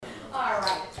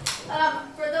right.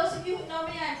 For those of you who know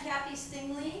me, I'm Kathy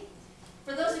Stingley.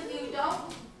 For those of you who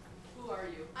don't, who are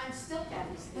you? I'm still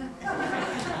Kathy Stingley.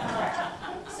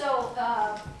 So,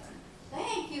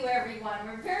 thank you, everyone.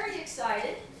 We're very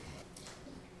excited.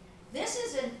 This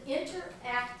is an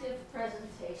interactive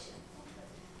presentation.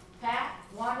 Pat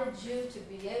wanted you to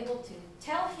be able to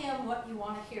tell him what you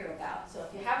want to hear about. So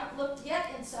if you haven't looked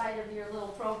yet inside of your little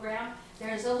program,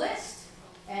 there's a list,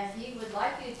 and he would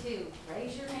like you to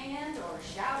raise your hand or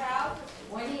shout out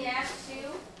when he asks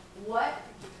you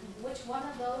which one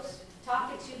of those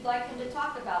topics you'd like him to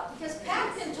talk about. Because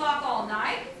Pat can talk all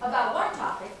night about one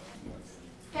topic.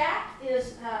 Pat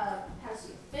has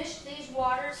fished these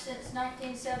waters since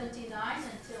 1979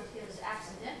 until his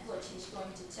accident, which he's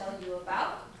going to tell you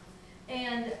about,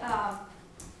 and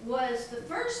was the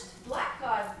first black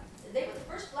cod. They were the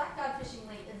first black cod fishing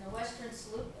fleet in the Western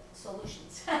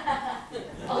Solutions.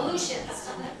 Aleutians.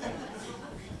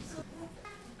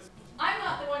 I'm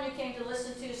not the one you came to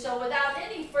listen to, so without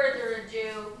any further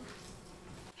ado,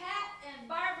 Pat and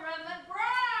Barbara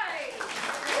McBride.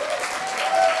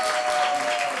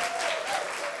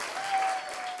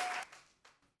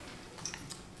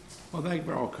 Well, thank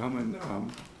you for all coming.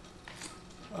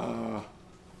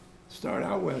 Start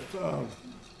out with,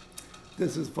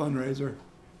 this is fundraiser.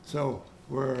 So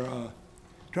we're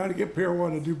trying to get Pier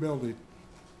 1 a new building.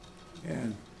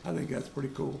 And I think that's pretty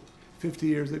cool. 50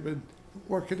 years they've been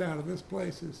working out of this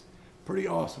place is pretty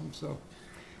awesome. So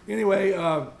anyway,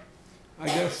 I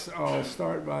guess I'll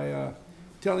start by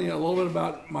telling you a little bit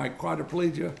about my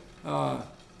quadriplegia.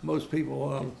 Most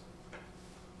people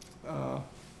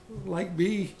like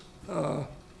me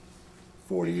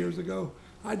 40 years ago,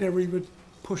 I never even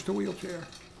pushed a wheelchair.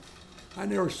 I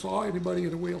never saw anybody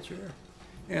in a wheelchair.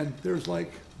 And there's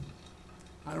like,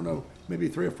 I don't know, maybe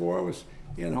 3 or 4 of us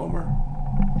in Homer.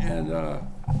 And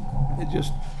it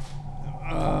just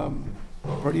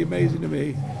pretty amazing to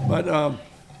me. But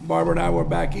Barbara and I were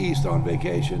back east on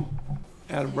vacation,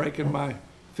 had a break in my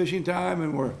fishing time,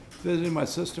 and we're visiting my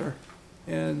sister,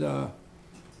 and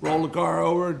rolled the car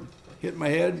over, hit my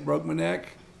head, broke my neck,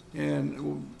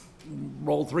 and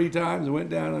rolled 3 times and went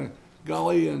down a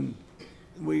gully, and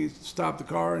we stopped the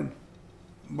car, and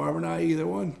Barbara and I, either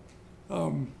one,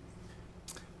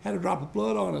 had a drop of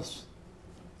blood on us.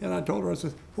 And I told her, I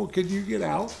said, well, can you get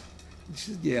out? And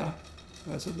she said, yeah.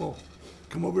 And I said, well,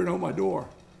 come over here and hold my door.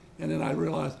 And then I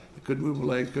realized I couldn't move my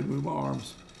legs, couldn't move my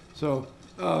arms. So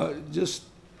just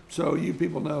so you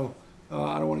people know,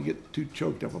 I don't want to get too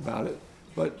choked up about it,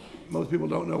 but most people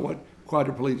don't know what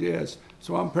quadriplegia is.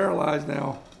 So I'm paralyzed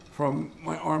now from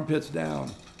my armpits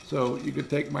down. So you could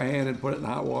take my hand and put it in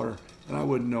hot water, and I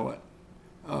wouldn't know it.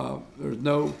 There's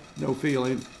no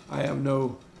feeling. I have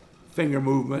no finger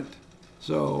movement.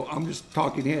 So I'm just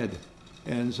talking head,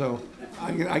 and so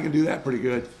I can do that pretty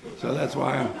good. So that's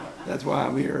why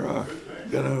I'm here,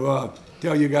 gonna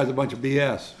tell you guys a bunch of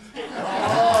BS.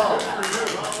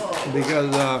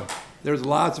 Because there's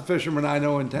lots of fishermen I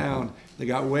know in town. They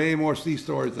got way more sea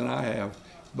stories than I have,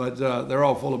 but they're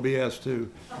all full of BS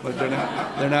too. But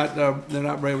they're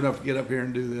not brave enough to get up here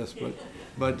and do this.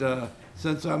 But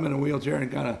since I'm in a wheelchair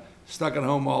and kind of stuck at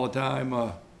home all the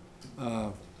time,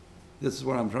 this is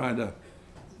what I'm trying to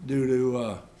do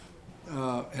to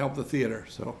help the theater.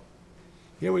 So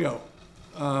here we go.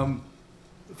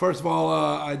 First of all,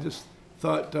 I just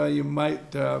thought you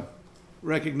might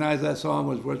recognize that song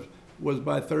was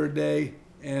by Third Day,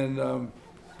 and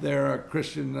they're a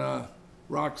Christian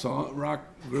rock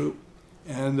group,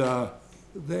 and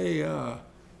they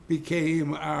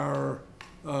became our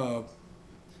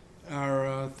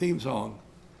theme song,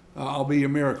 I'll Be Your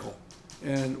Miracle.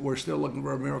 And we're still looking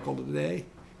for a miracle today,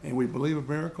 and we believe in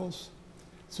miracles.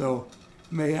 So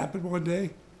it may happen one day,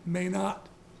 may not.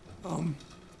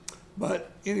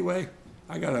 But anyway,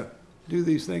 I gotta do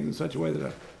these things in such a way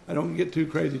that I don't get too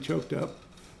crazy choked up.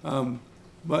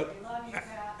 But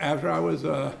after I was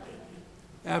in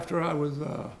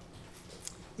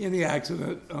the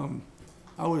accident,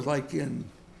 I was like in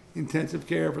intensive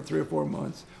care for 3 or 4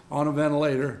 months on a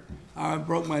ventilator. I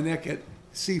broke my neck at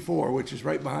C4, which is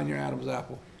right behind your Adam's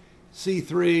apple.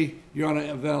 C3, you're on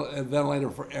a ventilator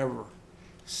forever.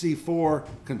 C4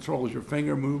 controls your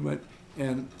finger movement,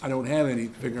 and I don't have any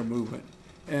finger movement.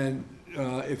 And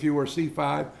if you were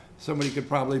C5, somebody could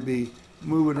probably be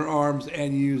moving their arms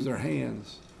and use their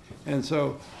hands. And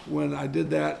so when I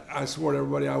did that, I swore to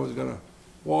everybody I was going to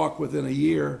walk within a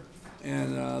year,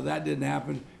 and that didn't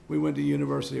happen. We went to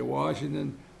University of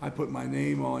Washington. I put my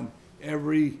name on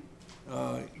every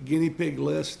guinea pig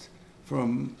list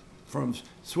from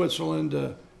Switzerland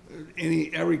to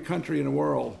every country in the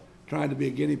world, trying to be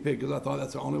a guinea pig, because I thought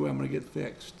that's the only way I'm going to get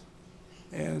fixed.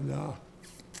 And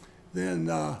then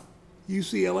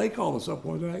UCLA called us up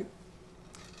one night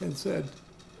and said,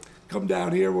 "Come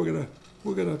down here. We're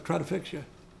gonna try to fix you."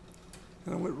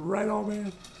 And I went, "Right on,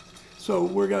 man." So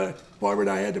Barbara and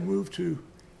I had to move to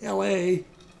LA,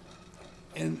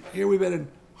 and here we've been in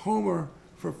Homer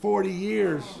for 40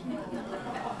 years.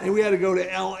 And we had to go to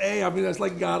LA. I mean, that's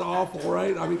like god awful,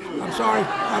 right? I mean, I'm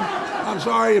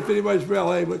sorry if anybody's from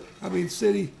LA, but I mean,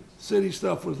 city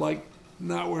stuff was like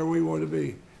not where we wanted to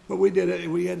be. But we did it,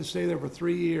 and we had to stay there for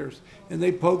 3 years. And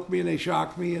they poked me, and they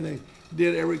shocked me, and they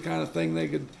did every kind of thing they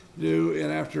could do.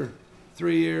 And after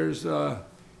 3 years,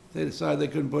 they decided they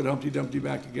couldn't put Humpty Dumpty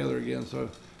back together again, so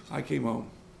I came home.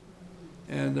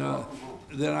 And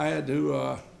then I had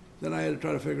to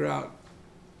try to figure out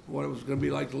what it was going to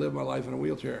be like to live my life in a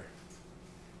wheelchair,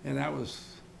 and that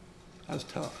was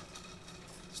tough.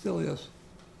 Still is.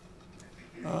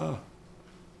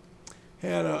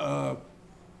 Had a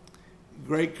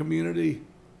great community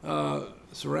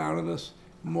surrounding us.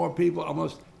 More people,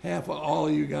 almost half of all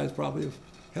of you guys probably have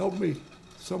helped me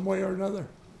some way or another,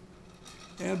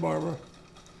 and Barbara.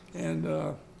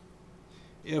 And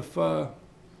if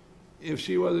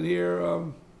she wasn't here,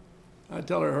 I'd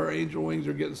tell her angel wings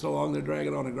are getting so long they're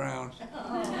dragging on the ground.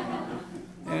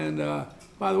 And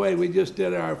by the way, we just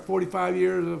did our 45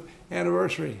 years of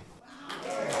anniversary.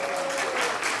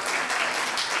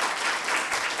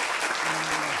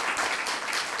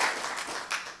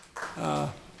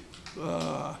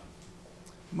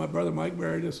 My brother Mike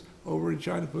married us over in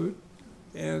Chinaput,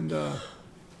 and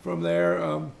from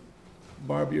there,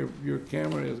 Barb, your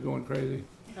camera is going crazy.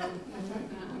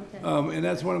 And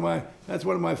that's one of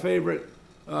my favorite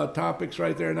topics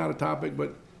right there. Not a topic,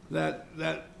 but that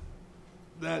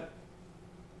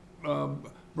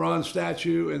bronze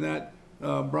statue and that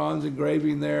bronze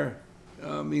engraving there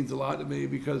means a lot to me,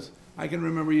 because I can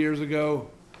remember years ago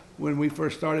when we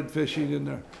first started fishing in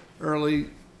the late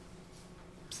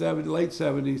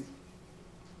 70s.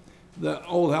 The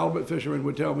old halibut fishermen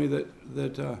would tell me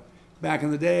that back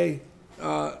in the day,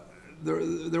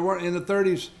 there weren't, in the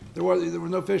 30s, there was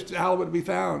no fish halibut to be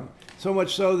found. So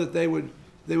much so that they would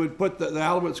put the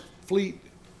halibut's fleet,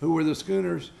 who were the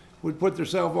schooners, would put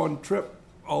themselves on trip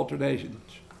alternations.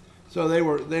 So they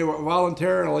were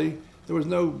voluntarily. There was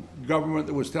no government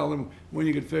that was telling them when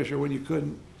you could fish or when you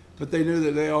couldn't, but they knew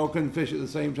that they all couldn't fish at the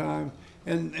same time.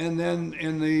 And then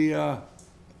in the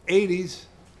 80s,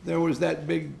 there was that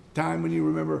big time when you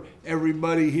remember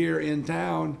everybody here in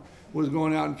town was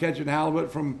going out and catching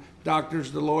halibut, from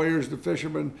doctors to lawyers to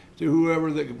fishermen to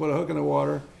whoever that could put a hook in the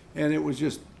water, and it was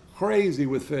just crazy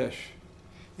with fish.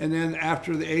 And then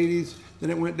after the 80s, then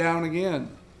it went down again.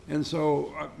 And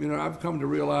so, I've come to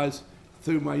realize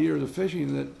through my years of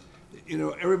fishing that,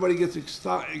 everybody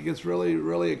gets really,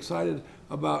 really excited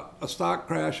about a stock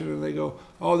crashing, and they go,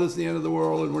 "Oh, this is the end of the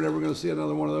world, and we're never going to see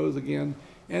another one of those again."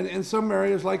 And in some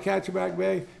areas like Catchaback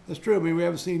Bay, that's true. I mean, we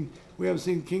haven't seen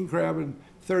king crab in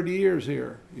 30 years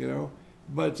here,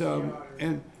 But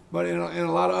in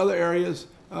a lot of other areas,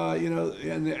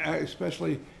 and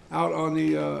especially out on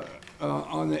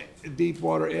the deep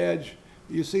water edge,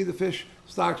 you see the fish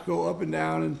stocks go up and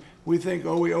down, and we think,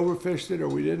 oh, we overfished it, or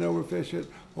we didn't overfish it,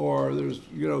 or there's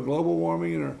global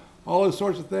warming, or all those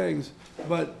sorts of things.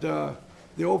 But the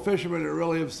old fishermen that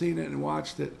really have seen it and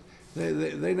watched it,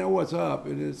 they know what's up,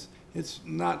 and it's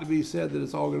not to be said that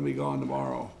it's all going to be gone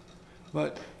tomorrow,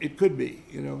 but it could be,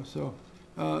 So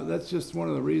that's just one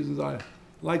of the reasons I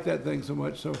like that thing so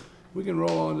much. So we can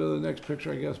roll on to the next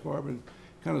picture, I guess, Barb, and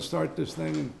kind of start this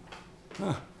thing.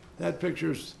 And that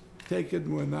picture's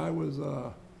taken when I was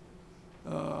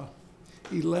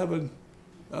 11.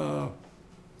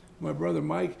 My brother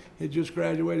Mike had just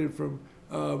graduated from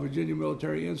Virginia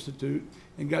Military Institute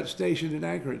and got stationed in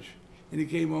Anchorage. And he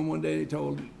came home one day and he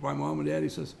told my mom and dad, he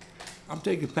says, "I'm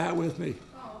taking Pat with me."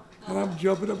 And I'm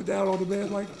jumping up and down on the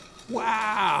bed like,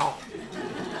 wow.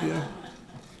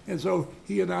 And so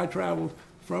he and I traveled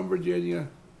from Virginia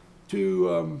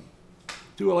to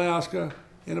Alaska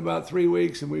in about 3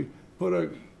 weeks, and we put a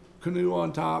canoe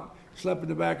on top, slept in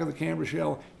the back of the camper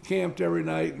shell, camped every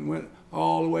night, and went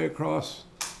all the way across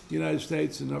the United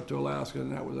States and up to Alaska.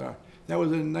 And that was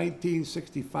in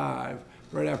 1965,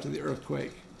 right after the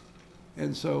earthquake.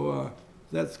 And so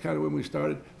that's kind of when we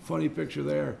started. Funny picture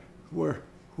there, where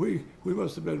we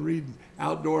must have been reading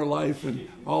Outdoor Life and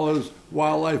all those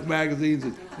wildlife magazines,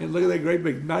 and look at that great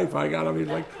big knife I got. I mean,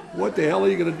 like, what the hell are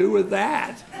you going to do with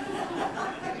that?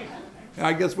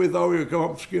 I guess we thought we would come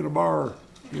up and skin a bar,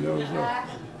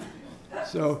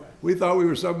 So we thought we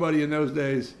were somebody in those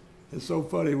days. It's so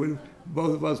funny when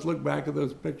both of us look back at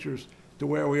those pictures to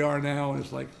where we are now, and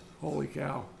it's like, holy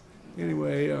cow.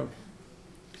 Anyway,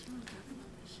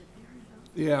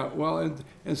 Yeah, well,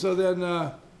 and so then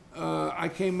I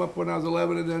came up when I was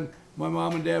 11, and then my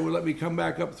mom and dad would let me come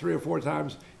back up 3 or 4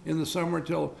 times in the summer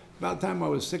until about the time I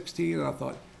was 16, and I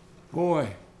thought, boy,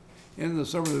 in the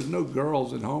summer there's no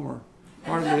girls in Homer,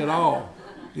 hardly at all.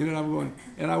 You know, I'm going,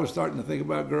 and I was starting to think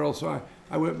about girls, so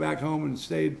I went back home and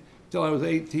stayed till I was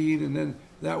 18, and then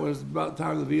that was about the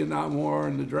time of the Vietnam War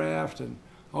and the draft and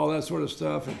all that sort of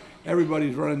stuff, and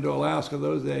everybody's running to Alaska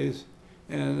those days,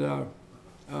 and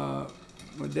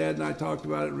my dad and I talked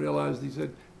about it and realized, he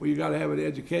said, well, you got to have an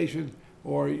education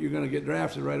or you're going to get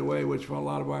drafted right away, which a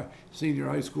lot of my senior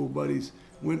high school buddies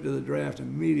went to the draft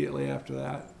immediately after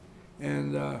that.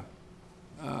 And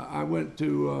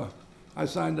I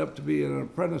signed up to be an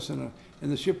apprentice in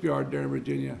the shipyard there in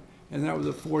Virginia, and that was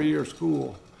a 4-year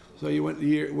school. So you went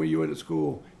to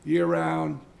school year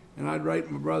round, and I'd write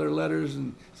my brother letters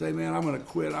and say, man, I'm going to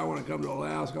quit. I want to come to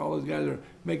Alaska. All those guys are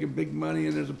making big money,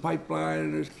 and there's a pipeline,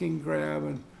 and there's king crab,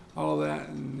 and all of that.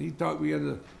 And he talked me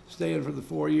into staying for the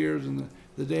 4 years, and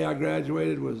the day I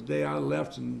graduated was the day I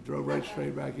left and drove right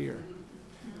straight back here.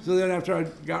 So then after I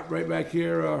got right back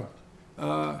here,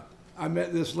 I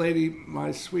met this lady,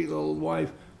 my sweet little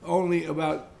wife, only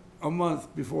about a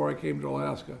month before I came to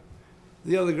Alaska.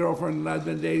 The other girlfriend that I'd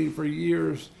been dating for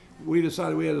years, we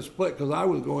decided we had to split because I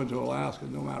was going to Alaska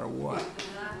no matter what.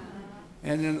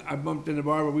 And then I bumped into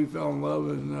Barbara, we fell in love,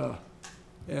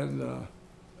 and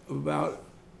about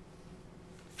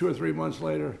 2 or 3 months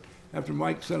later, after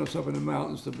Mike sent us up in the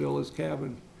mountains to build his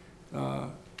cabin,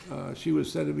 she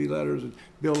was sending me letters, and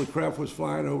Bill the Craft was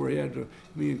flying overhead to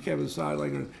me and Kevin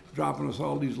Seidlinger, dropping us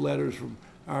all these letters from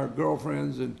our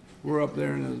girlfriends, and we're up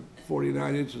there in the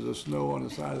 49 inches of snow on the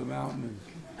side of the mountain.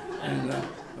 And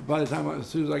by the time, as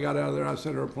soon as I got out of there, I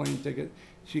sent her a plane ticket.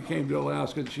 She came to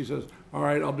Alaska, and she says, all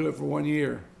right, I'll do it for 1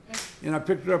 year. And I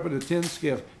picked her up in a tin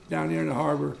skiff down there in the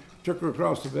harbor, took her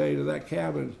across the bay to that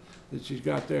cabin that she's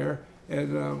got there.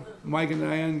 And Mike and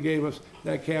Diane gave us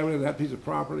that cabin and that piece of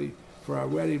property for our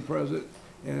wedding present.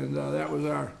 And that was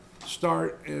our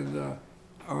start. And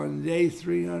on day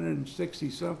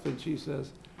 360-something, she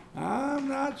says, I'm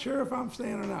not sure if I'm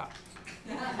staying or not.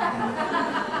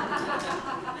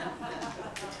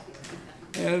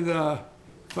 And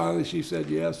finally she said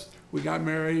yes. We got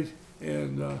married,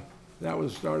 and that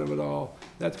was the start of it all.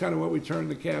 That's kind of what we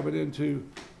turned the cabin into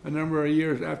a number of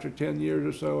years after 10 years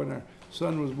or so, and our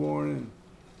son was born. And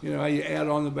you know, you add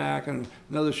on the back and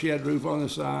another shed roof on the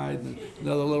side and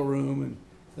another little room, and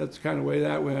that's kind of the way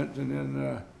that went. And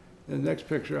then the next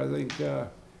picture, I think,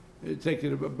 it takes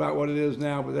it about what it is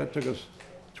now, but that took us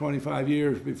 25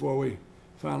 years before we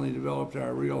finally developed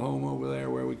our real home over there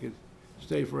where we could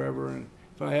stay forever. And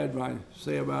if I had my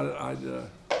say about it,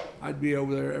 I'd be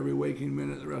over there every waking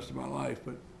minute the rest of my life.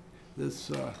 But this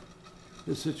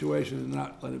situation has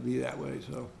not let it be that way.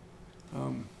 So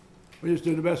we're just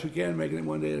doing the best we can, making it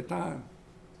one day at a time.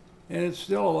 And it's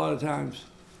still a lot of times,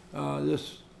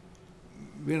 this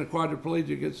being a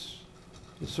quadriplegic, it's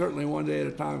certainly one day at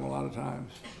a time a lot of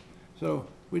times. So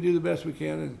we do the best we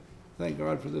can, and thank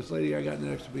God for this lady I got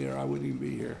next to me, or I wouldn't even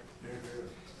be here.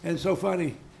 And so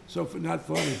funny, not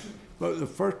funny, but the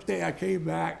first day I came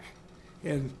back,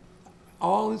 and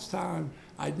all this time,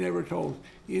 I'd never told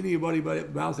anybody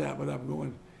about that, but I'm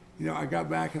going, you know, I got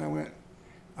back and I went,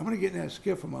 I'm going to get in that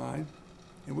skiff of mine,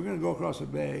 and we're going to go across the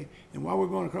bay, and while we're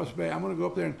going across the bay, I'm going to go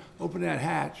up there and open that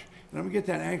hatch, and I'm going to get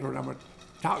that anchor, and I'm going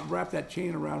to wrap that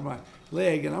chain around my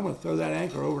leg, and I'm going to throw that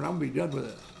anchor over, and I'm going to be done with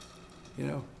this, you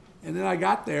know. And then I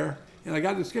got there, and I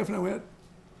got in the skiff, and I went,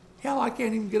 hell, I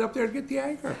can't even get up there to get the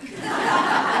anchor.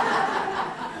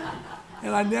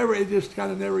 And it just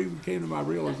kind of never even came to my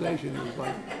realization. It was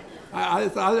like,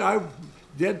 I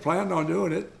dead planned on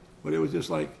doing it, but it was just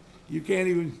like, you can't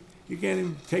even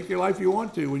take your life you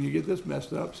want to when you get this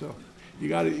messed up. So you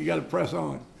got to press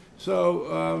on.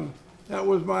 So that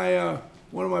was my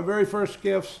one of my very first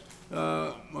skiffs.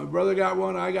 My brother got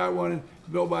one, I got one,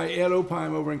 built by Ed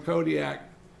Opine over in Kodiak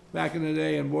back in the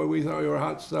day, and boy, we thought we were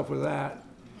hot stuff with that.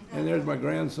 And there's my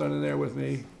grandson in there with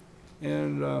me,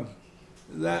 and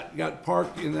that got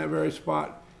parked in that very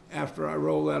spot after I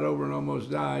rolled that over and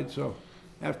almost died. So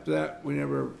after that, we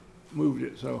never moved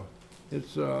it. So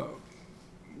it's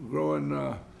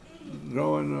growing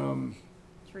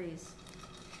trees,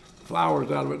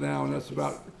 flowers out of it now, and that's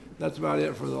about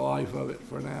it for the life of it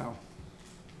for now.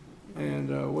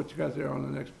 And what you got there on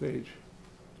the next page?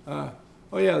 Oh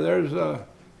yeah, there's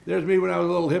me when I was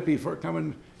a little hippie for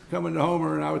coming to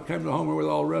Homer, and I would come to Homer with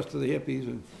all the rest of the hippies,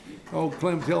 and old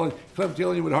Clem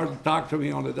Tilley would hardly talk to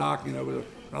me on the dock, you know, with a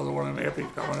another one of them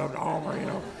hippies coming up to Homer, you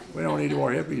know. We don't need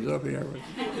more hippies up here.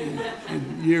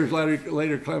 And years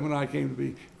later, Clem and I came to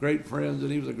be great friends,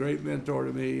 and he was a great mentor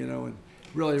to me, you know, and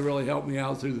really helped me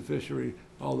out through the fishery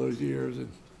all those years. And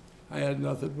I had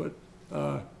nothing but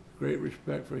great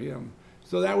respect for him.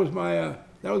 So that was my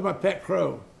pet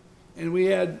crow. And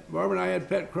Barbara and I had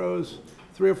pet crows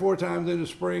 3 or 4 times in the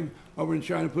spring over in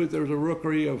Chinaput. There was a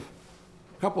rookery of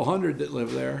a couple hundred that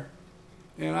lived there.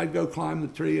 And I'd go climb the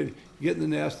tree and get in the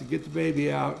nest and get the baby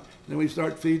out. And then we'd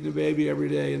start feeding the baby every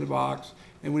day in the box.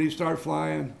 And when he'd start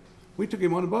flying, we took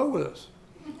him on the boat with us.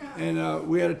 And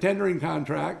we had a tendering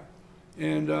contract.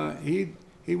 And he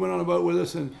went on a boat with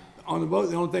us. And on the boat,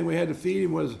 the only thing we had to feed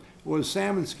him was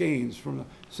salmon skeins from the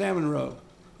salmon roe.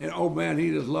 And oh man,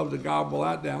 he just loved to gobble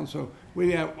that down. So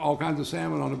we have all kinds of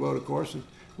salmon on the boat, of course. And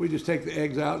we just take the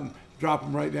eggs out and drop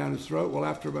them right down his throat. Well,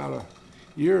 after about a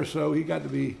year or so, he got to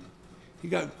be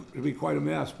quite a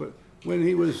mess. But when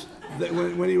he was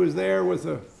there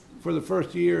for the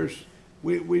first years,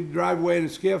 we'd drive away in a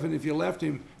skiff, and if you left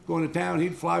him going to town,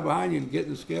 he'd fly behind you and get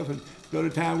in the skiff and go to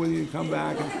town with you and come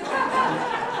back.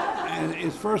 And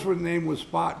his first name was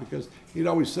Spot because he'd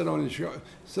always sit on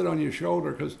your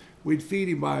shoulder because we'd feed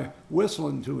him by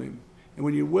whistling to him. And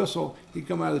when you whistle, he'd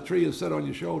come out of the tree and sit on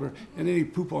your shoulder, and then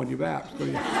he'd poop on your back.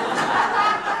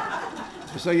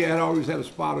 So you always had a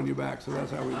spot on your back, so that's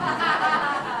how we did it.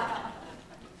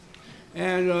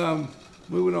 And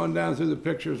moving on down through the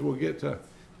pictures, we'll get to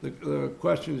the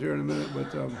questions here in a minute.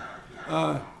 But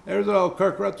there's old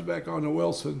Kirk Rutzbeck on the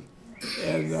Wilson,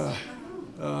 and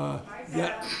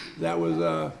that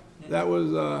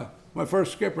was my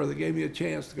first skipper that gave me a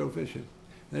chance to go fishing.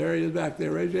 There he is back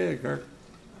there. Raise your hand, Kirk.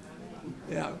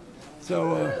 Yeah.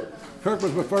 So Kirk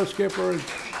was my first skipper and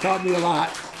taught me a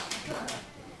lot.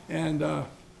 And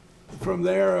from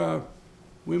there,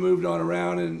 we moved on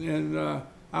around, and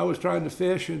I was trying to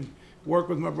fish and work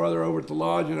with my brother over at the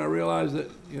lodge, and I realized that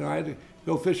I had to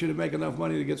go fishing to make enough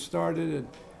money to get started.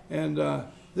 And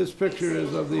this picture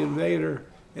is of the Invader,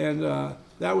 and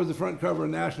that was the front cover of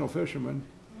National Fisherman,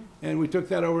 and we took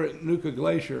that over at Nuka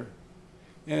Glacier,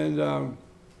 and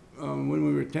when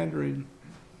we were tendering,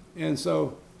 and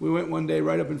so we went one day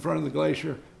right up in front of the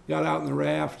glacier, got out in the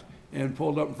raft, and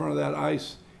pulled up in front of that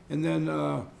ice. And then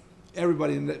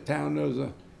everybody in that town knows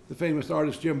the famous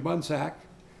artist Jim Bunsack.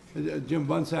 Jim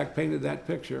Bunsack painted that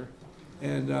picture,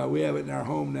 and we have it in our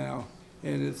home now,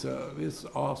 and it's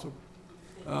awesome.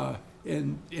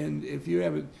 And if you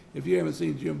haven't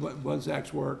seen Jim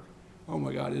Bunsack's work, oh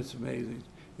my God, it's amazing.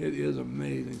 It is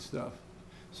amazing stuff.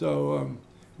 So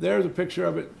there's a picture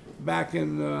of it back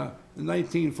in the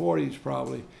 1940s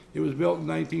probably. It was built in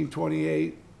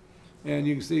 1928. And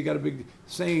you can see it got a big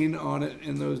seine on it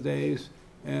in those days.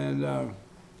 And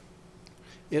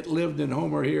it lived in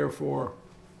Homer here for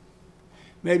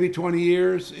maybe 20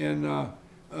 years. And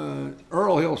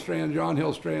Earl Hillstrand, John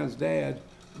Hillstrand's dad,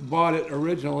 bought it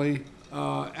originally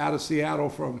out of Seattle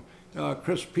from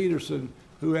Chris Peterson,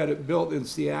 who had it built in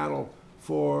Seattle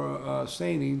for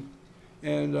seining.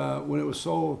 And when it was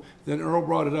sold, then Earl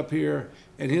brought it up here.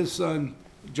 And his son,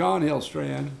 John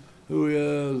Hillstrand, who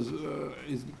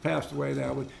he's passed away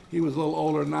now, but he was a little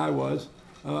older than I was,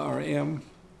 or am.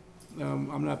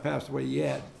 I'm not passed away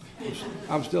yet.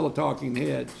 I'm still a talking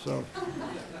head. So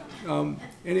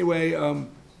anyway,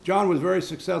 John was very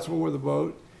successful with the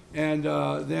boat, and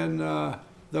then the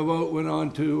boat went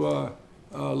on to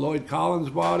Lloyd Collins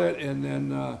bought it, and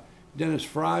then Dennis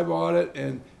Fry bought it,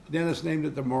 and Dennis named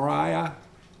it the Mariah,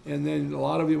 and then a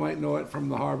lot of you might know it from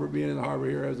the harbor, being in the harbor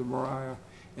here as the Mariah.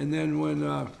 And then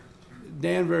when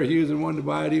Dan Verheusen wanted to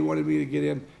buy it, he wanted me to get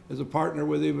in as a partner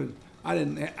with him, and I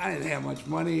didn't have much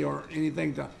money or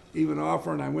anything to even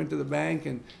offer, and I went to the bank,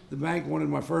 and the bank wanted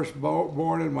my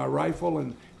firstborn and my rifle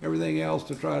and everything else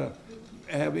to try to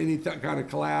have any kind of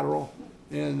collateral,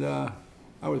 and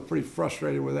I was pretty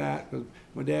frustrated with that because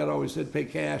my dad always said pay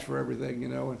cash for everything,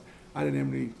 and I didn't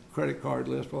have any credit card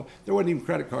list. Well, there wasn't even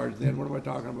credit cards then. What am I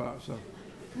talking about?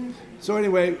 So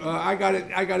anyway, I got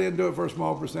into it for a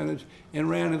small percentage and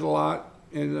ran it a lot.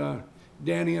 And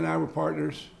Danny and I were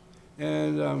partners.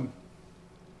 And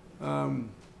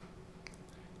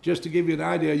just to give you an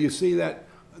idea, you see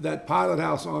that pilot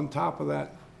house on top of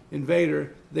that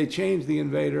Invader. They changed the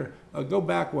Invader. Go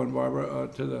back one, Barbara,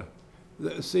 to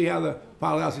see how the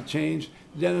pilot house had changed.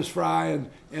 Dennis Fry and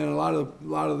a lot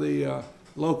of the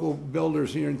local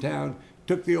builders here in town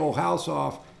took the old house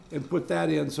off and put that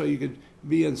in so you could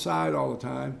be inside all the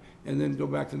time, and then go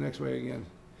back the next way again.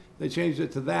 They changed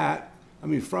it to that,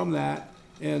 from that,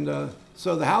 and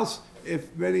so the house,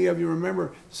 if many of you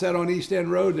remember, sat on East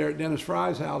End Road there at Dennis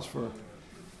Fry's house for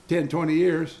 10, 20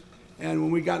 years, And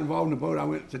when we got involved in the boat, I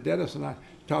went to Dennis and I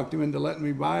talked him into letting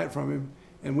me buy it from him,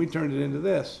 and we turned it into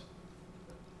this.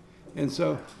 And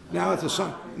so now it's a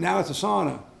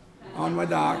sauna on my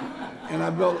dock, and I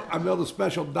built a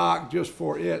special dock just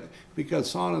for it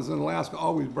because saunas in Alaska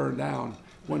always burn down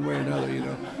one way or another, you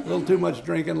know. A little too much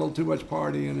drinking, a little too much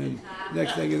partying, and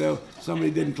next thing you know, somebody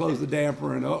didn't close the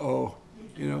damper, and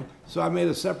you know. So I made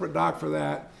a separate dock for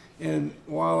that, and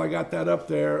while I got that up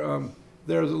there,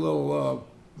 there's a little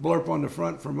blurb on the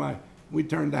front for we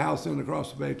turned the house in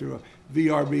across the bay to a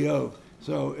VRBO.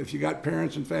 So if you got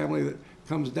parents and family that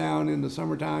comes down in the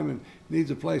summertime and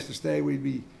needs a place to stay, we'd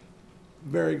be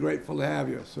very grateful to have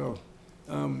you. So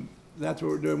that's what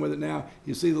we're doing with it now.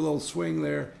 You see the little swing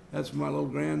there. That's my little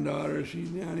granddaughter. She's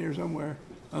down here somewhere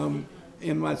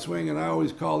in my swing, and I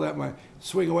always call that my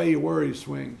swing away your worries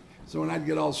swing. So when I'd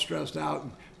get all stressed out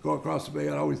and go across the bay,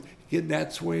 I'd always get in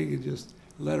that swing and just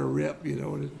let her rip, you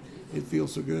know, and it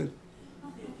feels so good.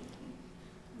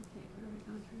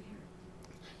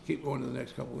 Keep going to the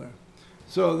next couple there.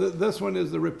 So this one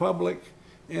is the Republic,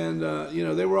 and you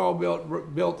know, they were all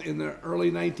built in the early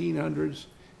 1900s.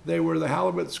 They were the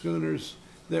halibut schooners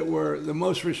that were the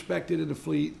most respected in the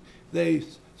fleet. They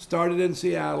started in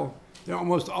Seattle. They're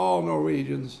almost all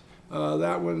Norwegians.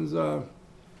 That one's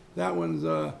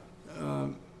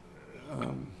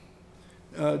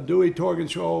Dewey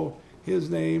Torgenskjold, his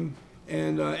name,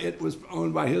 and it was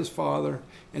owned by his father,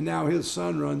 and now his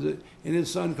son runs it, and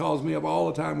his son calls me up all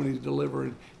the time when he's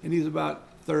delivering, and he's about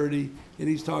 30, and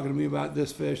he's talking to me about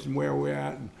this fish and where we're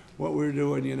at and what we're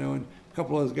doing, you know, and a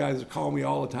couple of those guys that call me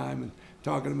all the time and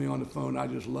talking to me on the phone. I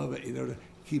just love it, you know, to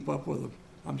keep up with them.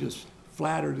 I'm just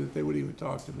flattered that they would even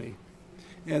talk to me.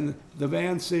 And the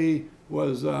Van C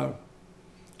was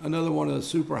another one of the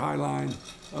super high line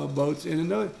boats. And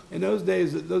in those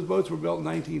days, those boats were built in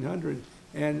 1900.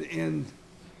 And in,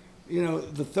 you know,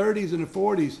 the 30s and the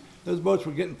 40s, those boats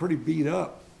were getting pretty beat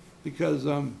up because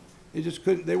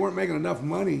they weren't making enough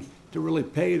money to really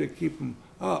pay to keep them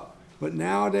up. But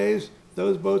nowadays,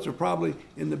 those boats are probably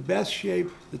in the best shape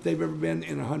that they've ever been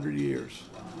in 100 years.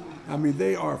 I mean,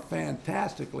 they are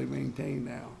fantastically maintained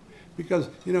now because,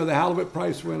 you know, the halibut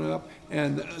price went up,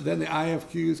 and then the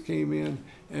IFQs came in,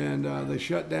 and they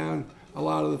shut down a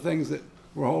lot of the things that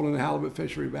were holding the halibut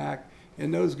fishery back.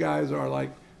 And those guys are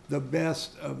like the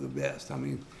best of the best. I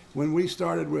mean, when we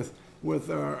started with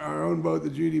our own boat, the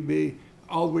GDB,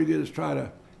 all we did is try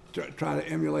to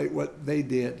emulate what they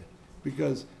did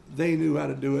because they knew how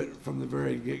to do it from the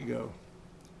very get-go.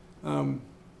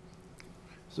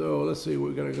 So let's see,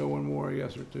 we've got to go one more, I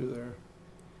guess, or two there.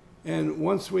 And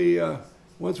once we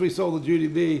sold the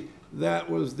GDB, that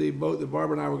was the boat that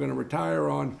Barbara and I were going to retire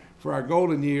on for our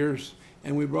golden years,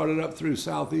 and we brought it up through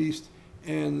Southeast.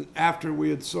 And after we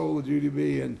had sold the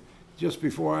GDB, and just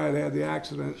before I had the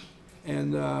accident,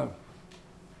 and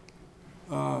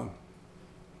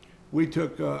we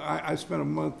took, I spent a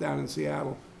month down in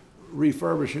Seattle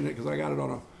refurbishing it because I got it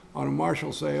on a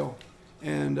Marshall sale,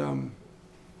 and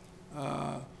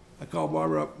I called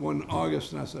Barbara up one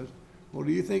August and I said, "Well,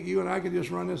 do you think you and I could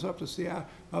just run this up to Seattle,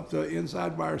 up to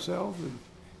inside by ourselves?" And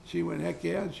she went, "Heck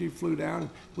yeah!" And she flew down.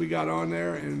 We got on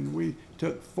there, and we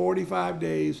took 45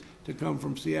 days to come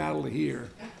from Seattle to here,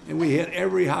 and we hit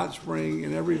every hot spring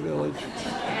in every village,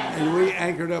 and we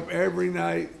anchored up every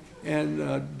night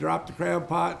and dropped the crab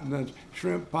pot and the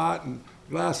shrimp pot and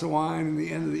glass of wine in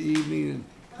the end of the evening, and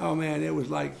oh man, it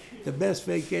was like the best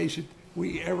vacation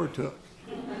we ever took.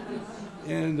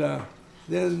 And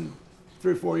then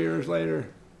 3 or 4 years later,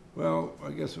 well,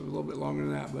 I guess it was a little bit longer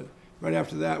than that, but right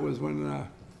after that was when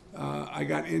I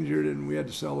got injured and we had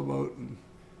to sell the boat, and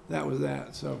that was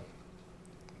that. So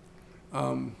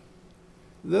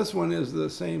this one is the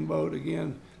same boat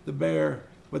again, the Bear,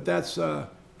 but that's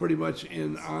pretty much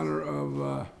in honor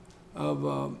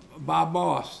of Bob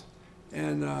Moss.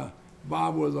 And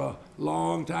Bob was a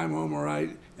long-time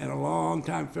Homerite and a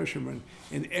long-time fisherman.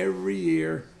 And every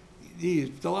year,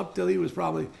 up till he was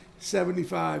probably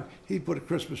 75, he'd put a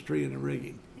Christmas tree in the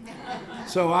rigging.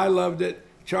 So I loved it.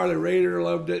 Charlie Rader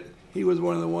loved it. He was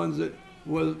one of the ones that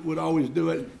would always do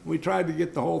it. We tried to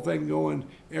get the whole thing going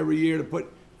every year to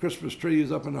put Christmas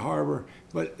trees up in the harbor,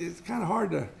 but it's kind of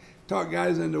hard to talk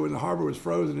guys into when the harbor was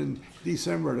frozen in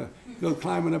December to go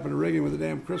climbing up in the rigging with a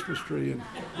damn Christmas tree and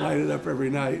light it up every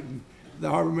night. And the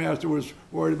harbor master was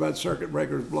worried about circuit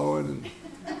breakers blowing and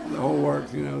the whole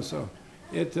works, you know. So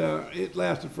it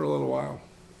lasted for a little while.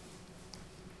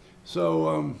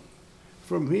 So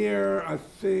from here, I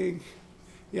think,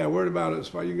 yeah, word about it.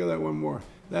 So you can go that one more.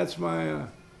 That's my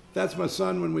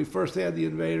son when we first had the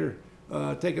Invader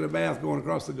taking a bath going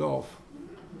across the Gulf.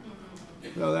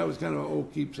 So that was kind of an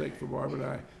old keepsake for Barbara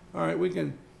and I. all right, we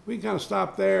can kind of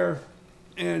stop there.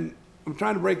 And I'm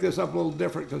trying to break this up a little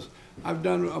different because I've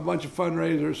done a bunch of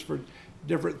fundraisers for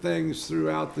different things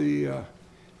throughout the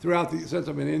since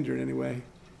I've been injured anyway.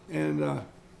 And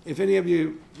if any of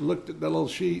you looked at the little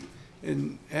sheet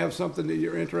and have something that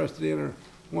you're interested in or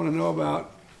want to know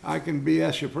about, I can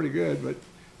BS you pretty good, but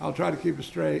I'll try to keep it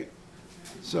straight.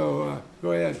 So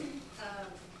go ahead.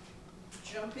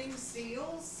 Jumping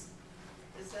seals,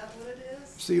 is that what it is?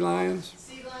 Sea lions.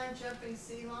 Sea lion, jumping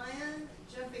sea lions.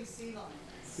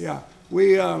 Yeah,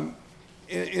 we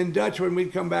in Dutch when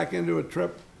we'd come back into a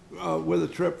trip with a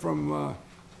trip from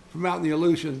out in the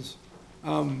Aleutians,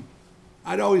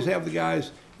 I'd always have the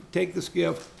guys take the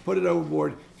skiff, put it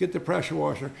overboard, get the pressure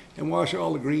washer, and wash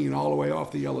all the green all the way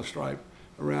off the yellow stripe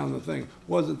around the thing.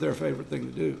 Wasn't their favorite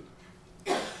thing to do.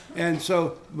 And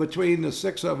so between the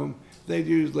 6 of them, they'd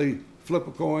usually flip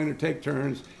a coin or take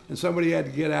turns, and somebody had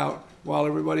to get out while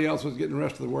everybody else was getting the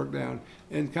rest of the work down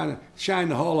and kind of shine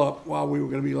the hull up while we were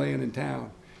going to be laying in town.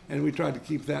 And we tried to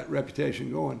keep that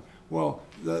reputation going. Well,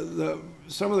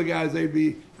 some of the guys, they'd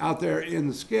be out there in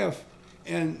the skiff,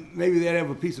 and maybe they'd have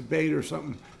a piece of bait or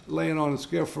something laying on the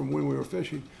skiff from when we were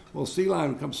fishing. Well, sea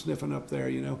lion would come sniffing up there,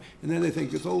 and then they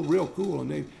think it's real cool,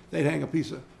 and they'd hang a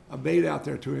piece of bait out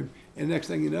there to him. And next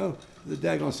thing you know, the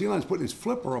daggone sea lion's putting his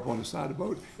flipper up on the side of the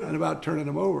boat and about turning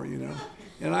him over,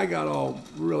 And I got all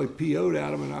really PO'd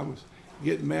at him, and I was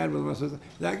getting mad with him. I said,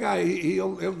 that guy,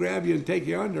 he'll grab you and take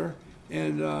you under.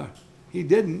 And he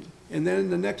didn't. And then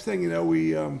the next thing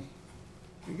we, I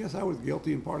guess I was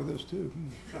guilty in part of this too.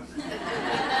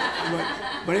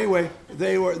 But anyway,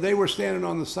 they were standing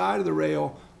on the side of the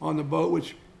rail on the boat,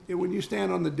 which when you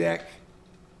stand on the deck,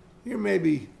 you're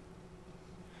maybe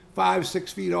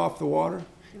 5-6 feet off the water,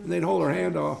 and they'd hold their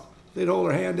hand off. They'd hold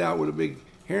their hand out with a big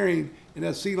herring, and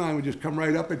that sea lion would just come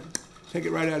right up and take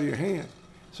it right out of your hand.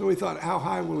 So we thought, how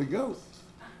high will he go?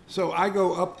 So I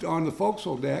go up on the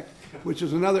forecastle deck, which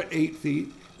is another 8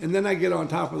 feet, and then I get on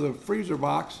top of the freezer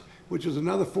box, which is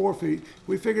another 4 feet.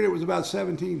 We figured it was about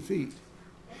 17 feet.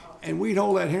 And we'd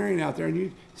hold that herring out there, and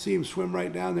you'd see him swim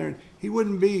right down there. And he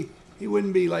wouldn't be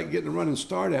like getting a running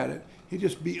start at it. He'd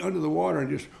just be under the water and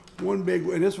just one big,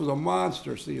 and this was a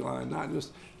monster sea lion, not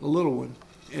just a little one.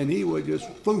 And he would just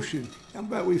whoosh. I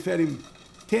bet we fed him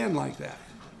 10 like that.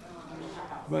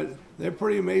 But they're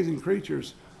pretty amazing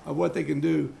creatures of what they can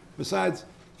do. Besides,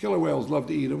 killer whales love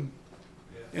to eat them.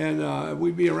 And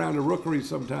we'd be around the rookery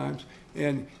sometimes,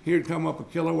 and here'd come up a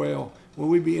killer whale. Well,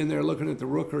 we'd be in there looking at the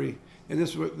rookery, and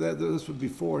this was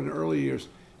before in the early years.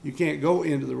 You can't go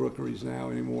into the rookeries now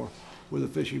anymore with a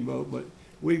fishing boat, but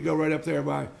we'd go right up there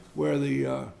by where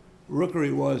the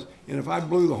rookery was, and if I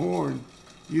blew the horn,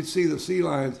 you'd see the sea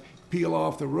lions peel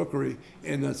off the rookery,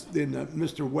 and then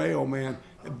Mr. Whale, man,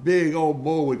 a big old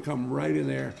bull would come right in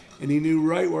there, and he knew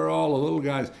right where all the little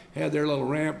guys had their little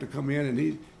ramp to come in, and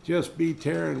he'd just be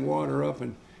tearing water up,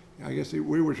 and I guess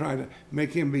we were trying to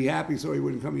make him be happy so he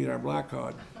wouldn't come eat our black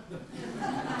cod.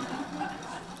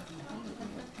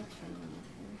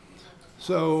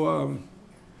 So,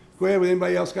 go ahead.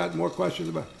 Anybody else got more questions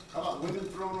about? How about women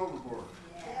thrown overboard?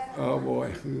 Oh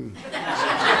boy.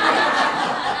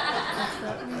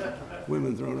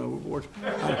 Women thrown overboard.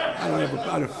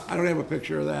 I don't have a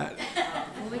picture of that.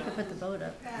 Well, we could put the boat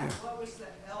up. Pat, what was the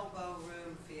elbow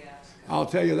room fiasco? I'll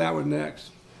tell you that one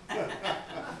next.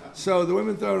 So the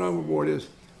women thrown overboard is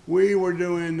we were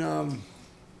doing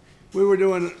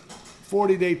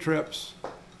 40-day trips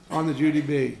on the Judy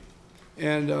B,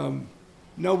 and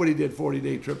nobody did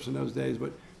 40-day trips in those days,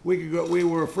 but we could go. We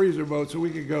were a freezer boat, so we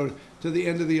could go to the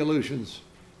end of the Aleutians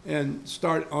and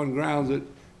start on grounds that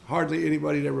hardly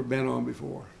anybody had ever been on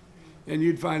before, and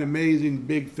you'd find amazing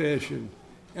big fish, and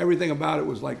everything about it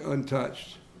was like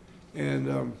untouched.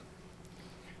 And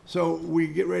so we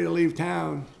get ready to leave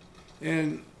town,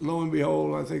 and lo and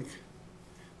behold, I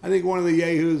think one of the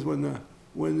yahoos when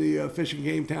the fishing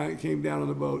came down on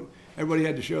the boat, everybody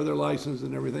had to show their license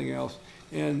and everything else,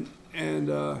 and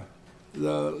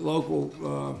the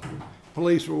local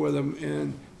police were with him,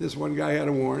 and this one guy had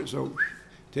a warrant, so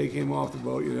take him off the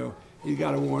boat. He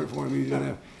got a warrant for him. He's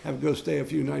gonna have to go stay a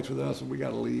few nights with us, and we got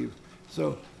to leave.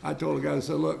 So I told the guy, I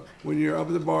said, look, when you're up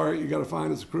at the bar, you got to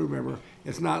find us a crew member.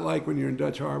 It's not like when you're in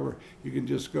Dutch Harbor, you can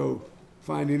just go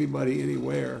find anybody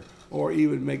anywhere, or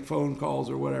even make phone calls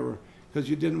or whatever, because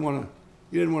you didn't want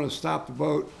to stop the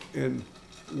boat and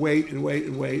wait, and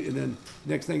then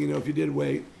next thing you know, if you did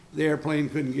wait, the airplane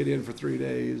couldn't get in for 3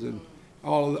 days, and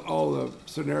all the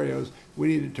scenarios, we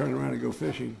needed to turn around and go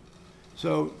fishing.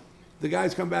 So the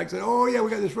guys come back and say, oh yeah, we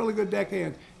got this really good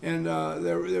deckhand, and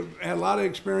they had a lot of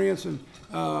experience, and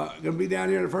gonna be down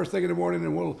here the first thing in the morning,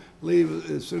 and we'll leave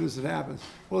as soon as it happens.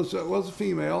 Well, it was a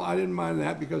female. I didn't mind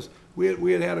that because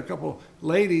we had a couple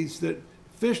ladies that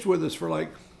fished with us for like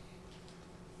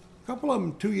a couple of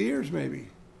them 2 years maybe,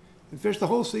 and fished the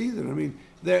whole season. I mean,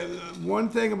 one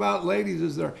thing about ladies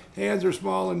is their hands are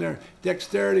small and their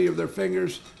dexterity of their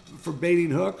fingers for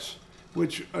baiting hooks,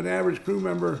 which an average crew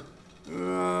member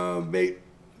bait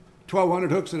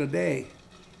 1,200 hooks in a day.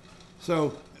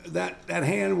 So that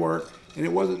hand work, and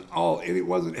it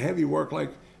wasn't heavy work like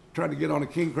trying to get on a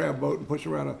king crab boat and push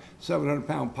around a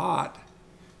 700-pound pot.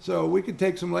 So we could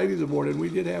take some ladies aboard, and we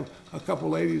did have a couple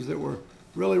ladies that were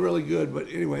really, really good. But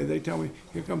anyway, they tell me,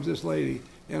 here comes this lady.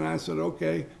 And I said,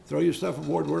 okay, throw your stuff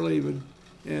aboard, we're leaving.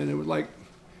 And it was like,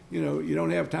 you know, you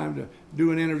don't have time to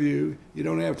do an interview. You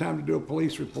don't have time to do a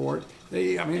police report.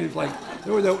 It's like,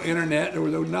 there was no internet, there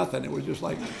was no nothing. It was just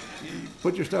like,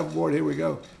 put your stuff aboard, here we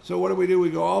go. So what do? We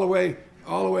go all the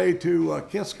way to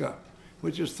Kiska,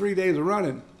 which is 3 days of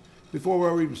running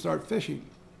before we even start fishing.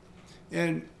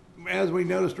 And as we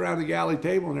noticed around the galley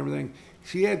table and everything,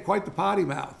 she had quite the potty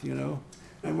mouth, you know.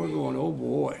 And we're going, oh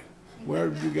boy, where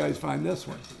did you guys find this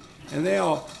one? And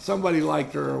somebody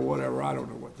liked her or whatever. I don't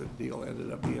know what the deal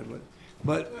ended up being,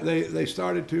 but they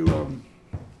started to,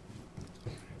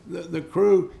 the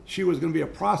crew, she was going to be a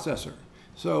processor.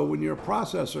 So when you're a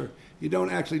processor, you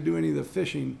don't actually do any of the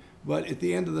fishing, but at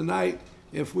the end of the night,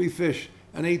 if we fish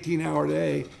an 18-hour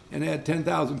day and had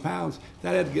 10,000 pounds,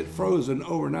 that had to get frozen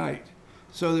overnight.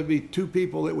 So there'd be 2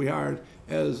 people that we hired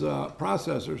as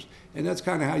processors, and that's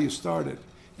kind of how you started.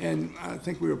 And I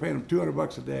think we were paying them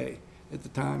 $200 a day at the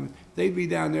time. They'd be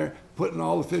down there putting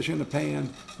all the fish in a pan,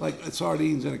 like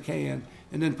sardines in a can,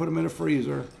 and then put them in a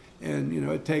freezer. And, you know,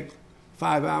 it'd take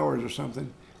 5 hours or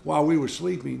something while we were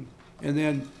sleeping. And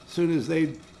then as soon as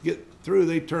they'd get through,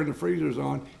 they'd turn the freezers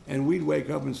on, and we'd wake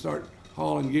up and start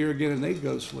hauling gear again, and they'd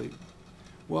go to sleep.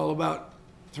 Well, about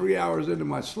 3 hours into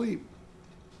my sleep,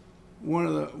 one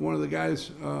of the guys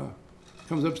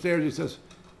comes upstairs. He says,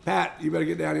 Pat, you better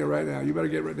get down here right now. You better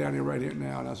get down here right here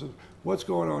now. And I said, what's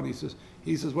going on? He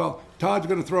says, well, Todd's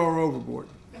going to throw her overboard.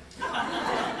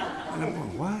 And I'm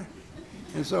going, what?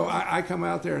 And so I come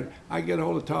out there and I get a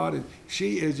hold of Todd, and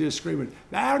she is just screaming,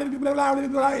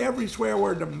 every swear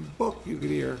word in the book you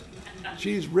could hear.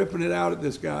 She's ripping it out at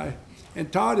this guy.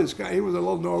 And Todd he was a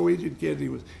little Norwegian kid.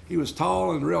 He was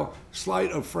tall and real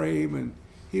slight of frame, and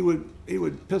he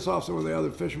would piss off some of the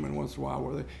other fishermen once in a while,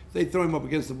 where they'd throw him up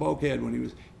against the bulkhead when he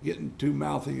was getting too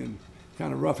mouthy and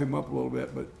kind of rough him up a little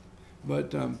bit.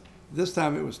 But this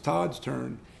time it was Todd's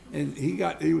turn, and he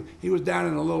was down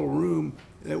in a little room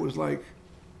that was like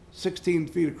 16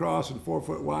 feet across and 4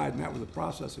 foot wide, and that was the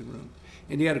processing room.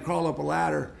 And he had to crawl up a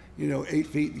ladder, 8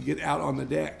 feet to get out on the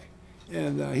deck.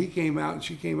 And he came out, and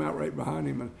she came out right behind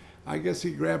him, and I guess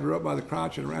he grabbed her up by the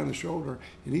crotch and around the shoulder,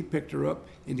 and he picked her up,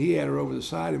 and he had her over the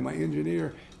side, and my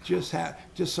engineer just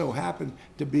so happened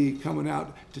to be coming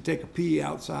out to take a pee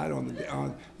outside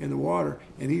in the water,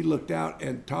 and he looked out,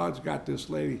 and Todd's got this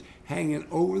lady hanging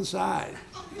over the side,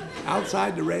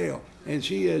 outside the rail, and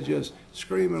she is just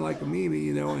screaming like a Mimi,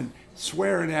 and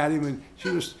swearing at him, and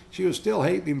she was still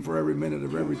hating him for every minute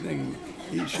of everything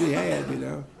she had,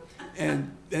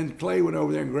 and then Clay went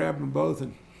over there and grabbed them both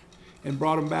and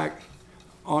brought them back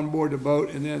on board the boat.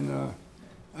 And then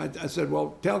I said,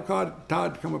 well, tell Todd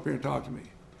to come up here and talk to me.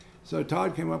 So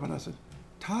Todd came up, and I said,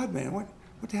 Todd, man, what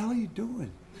the hell are you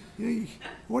doing?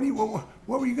 What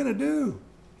were you going to do?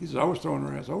 He said, I was throwing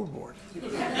her ass overboard.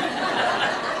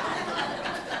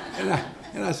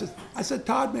 And I said,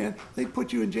 Todd, man, they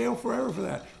put you in jail forever for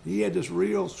that. He had this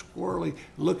real squirrely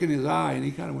look in his eye, and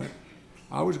he kind of went,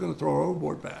 I was going to throw her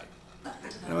overboard, Pat.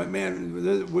 And I went,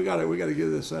 man, we got to get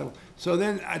this settled. So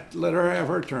then I let her have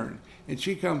her turn, and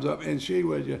she comes up, and she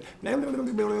was just,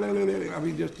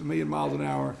 just a million miles an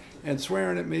hour, and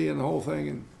swearing at me and the whole thing.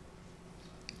 And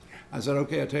I said,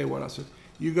 okay, I'll tell you what. I said,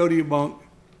 you go to your bunk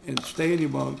and stay in your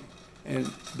bunk,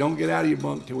 and don't get out of your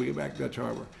bunk till we get back to Dutch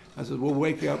Harbor. I said, we'll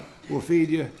wake you up, we'll feed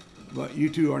you, but you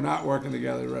two are not working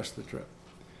together the rest of the trip.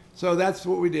 So that's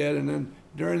what we did, and then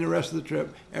during the rest of the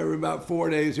trip, every about 4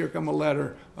 days, here come a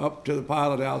letter up to the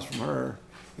pilot house from her.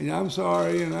 And I'm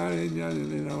sorry, and I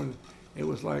didn't, it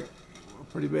was like a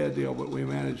pretty bad deal, but we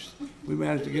managed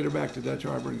to get her back to Dutch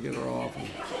Harbor and get her off. And,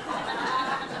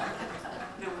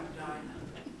 No one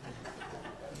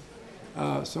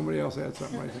died. somebody else had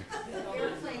something right there.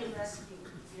 Airplane rescue.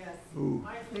 Yes. Ooh,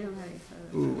 We don't have any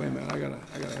photos. ooh, wait a minute, I gotta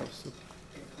have some.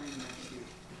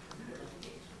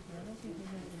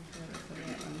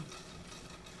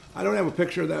 I don't have a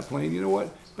picture of that plane. You know what?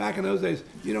 back in those days,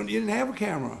 you didn't have a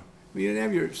camera. I mean, you didn't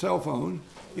have your cell phone.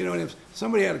 And if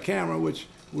somebody had a camera, which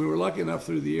we were lucky enough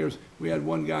through the years, we had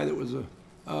one guy that was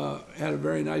had a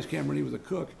very nice camera, and he was a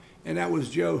cook, and that was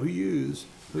Joe Hughes,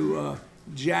 who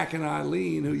Jack and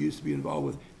Eileen, who used to be involved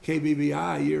with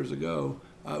KBBI years ago,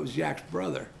 was Jack's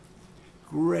brother.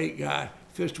 Great guy.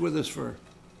 Fished with us for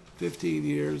 15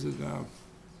 years and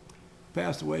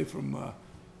passed away from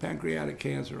pancreatic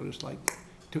cancer. Just like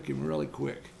took him really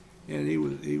quick, and he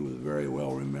was very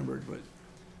well remembered.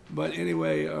 But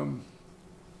anyway,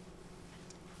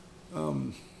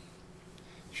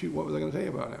 shoot, what was I going to tell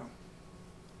you about now?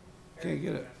 Can't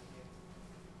get it.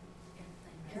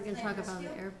 We're going to talk about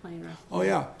the airplane rescue. Oh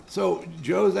yeah. So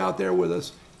Joe's out there with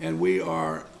us, and we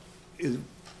are as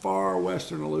far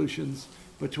western Aleutians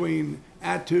between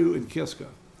Attu and Kiska.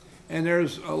 And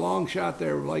there's a long shot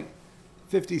there, like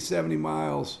 50, 70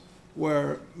 miles,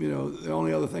 where, the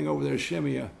only other thing over there is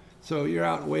Shemia. So you're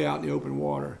way out in the open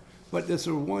water. But this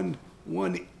was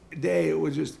one day, it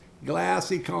was just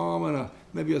glassy calm and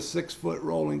maybe a 6-foot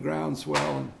rolling ground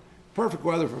swell, and perfect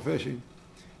weather for fishing.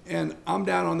 And I'm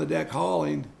down on the deck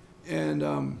hauling, and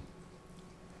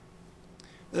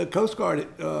the Coast Guard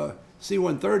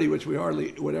C-130, which we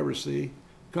hardly would ever see,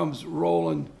 comes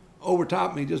rolling over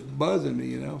top of me, just buzzing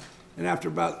me, And after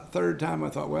about the third time, I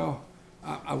thought, well,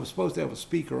 I was supposed to have a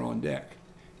speaker on deck,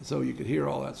 so you could hear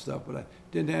all that stuff, but I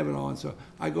didn't have it on. So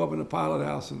I go up in the pilot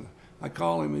house, and I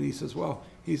call him, and he says,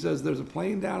 there's a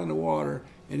plane down in the water,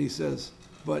 and he says,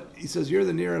 you're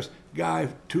the nearest guy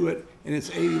to it, and it's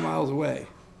 80 miles away.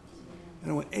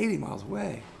 And I went, 80 miles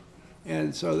away?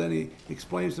 And so then he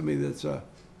explains to me that it's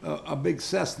a big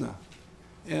Cessna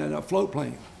and a float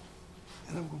plane.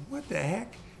 And I'm going, what the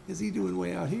heck is he doing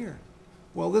way out here?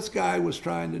 Well, this guy was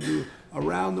trying to do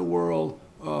around the world,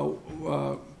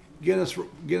 Guinness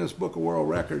Book of World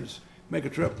Records, make a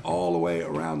trip all the way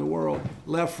around the world.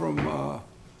 Left from, I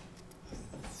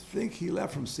think he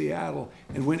left from Seattle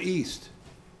and went east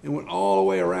and went all the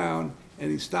way around,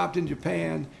 and he stopped in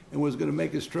Japan and was going to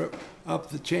make his trip up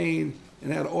the chain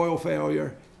and had oil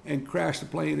failure and crashed the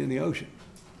plane in the ocean.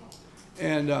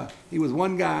 And he was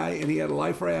one guy, and he had a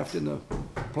life raft in the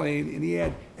plane, and he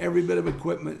had every bit of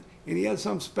equipment, and he had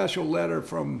some special letter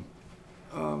from,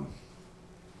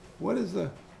 what's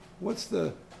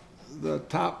the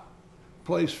top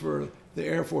place for the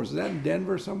Air Force? Is that in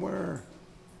Denver somewhere?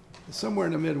 Somewhere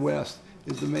in the Midwest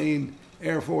is the main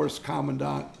Air Force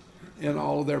commandant and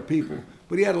all of their people.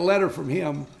 But he had a letter from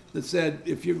him that said,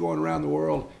 if you're going around the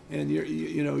world and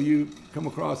you come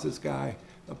across this guy,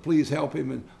 please help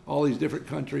him in all these different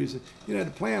countries. Had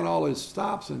to plan all his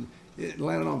stops, and it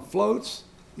landed on floats,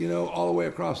 all the way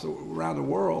around the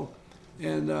world.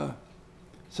 And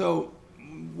so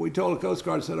we told the Coast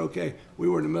Guard, said, okay, we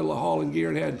were in the middle of hauling gear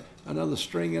and had another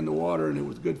string in the water, and it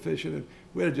was good fishing, and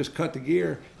we had to just cut the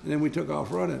gear, and then we took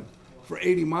off running for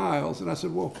 80 miles. And I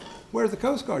said, well, where's the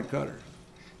Coast Guard cutter?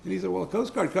 And he said, well, the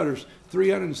Coast Guard cutter's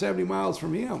 370 miles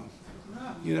from him,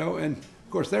 and of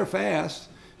course they're fast,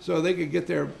 so they could get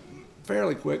there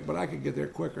fairly quick, but I could get there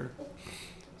quicker.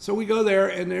 So we go there,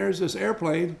 and there's this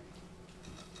airplane,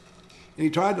 and he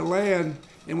tried to land,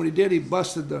 and when he did, he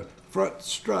busted the front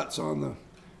struts on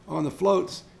the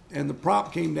floats, and the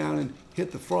prop came down and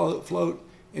hit the float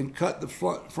and cut the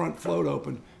front float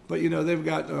open. But they've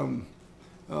got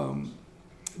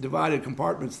divided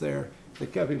compartments there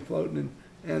that kept him floating,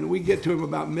 and we get to him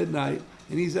about midnight,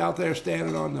 and he's out there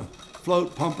standing on the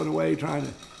float, pumping away, trying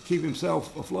to keep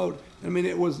himself afloat. I mean,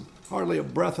 it was hardly a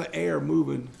breath of air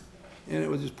moving, and it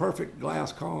was just perfect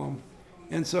glass calm.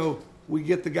 And so we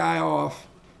get the guy off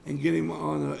and get him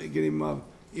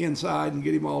inside and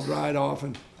get him all dried off,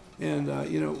 and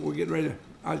we're getting ready to.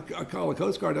 I call the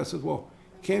Coast Guard. I said, well,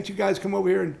 can't you guys come over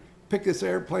here and pick this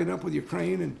airplane up with your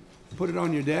crane and put it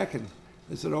on your deck? And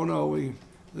they said, oh no,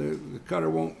 the cutter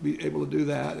won't be able to do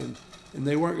that, and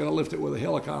they weren't going to lift it with a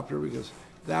helicopter because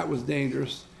that was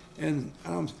dangerous. And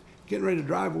I'm getting ready to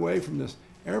drive away from this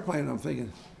airplane, and I'm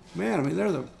thinking, man, I mean,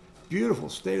 there's a beautiful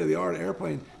state-of-the-art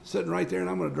airplane sitting right there, and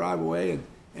I'm going to drive away.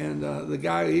 And the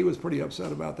guy, he was pretty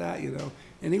upset about that,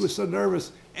 and he was so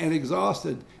nervous and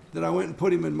exhausted that I went and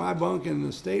put him in my bunk in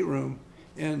the stateroom.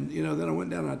 And then I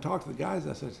went down and I talked to the guys.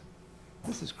 I said,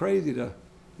 this is crazy to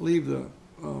leave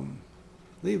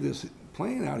this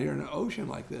plane out here in the ocean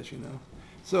like this,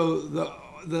 So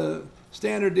the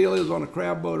standard deal is on a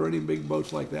crab boat or any big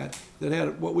boats like that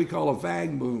had what we call a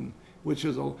vang boom, which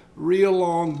is a real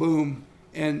long boom,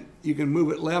 and you can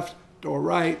move it left or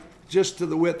right just to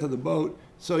the width of the boat,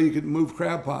 so you could move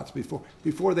crab pots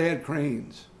before they had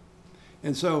cranes.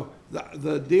 And so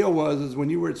the deal is when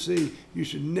you were at sea, you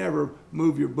should never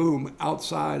move your boom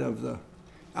outside of the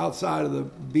outside of the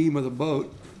beam of the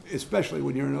boat, especially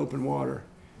when you're in open water,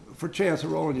 for chance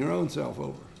of rolling your own self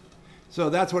over. So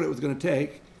that's what it was going to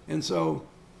take. And so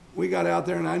we got out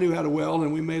there, and I knew how to weld,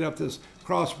 and we made up this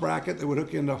cross bracket that would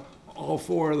hook into all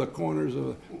four of the corners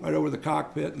of right over the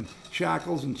cockpit, and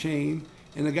shackles and chain.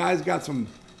 And the guys got some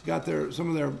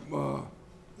of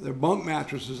their bunk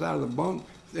mattresses out of the bunk,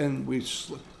 and we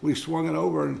swung it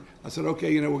over. And I said,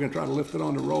 okay, we're going to try to lift it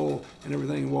on the roll and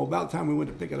everything. Well, about the time we went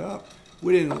to pick it up,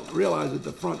 we didn't realize that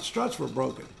the front struts were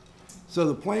broken. So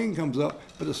the plane comes up,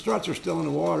 but the struts are still in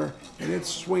the water, and it's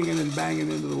swinging and banging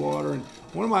into the water. And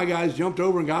one of my guys jumped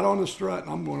over and got on the strut,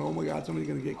 and I'm going, oh my God, somebody's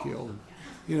going to get killed.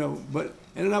 But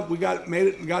ended up, made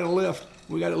it and got a lift.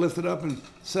 We got it lifted up and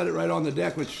set it right on the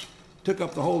deck, which took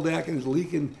up the whole deck and is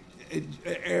leaking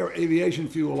aviation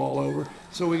fuel all over.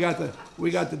 So we got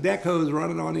the deck hose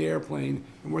running on the airplane,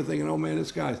 and we're thinking, oh man,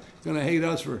 this guy's going to hate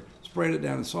us for spraying it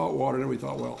down in salt water. And then we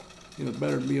thought, well, it's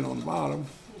better than being on the bottom.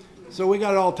 So we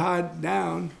got it all tied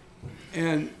down,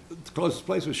 and the closest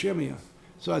place was Shimia.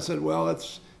 So I said, well,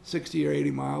 that's 60 or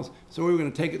 80 miles. So we were going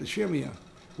to take it to Shimia,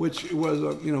 which was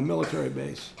a military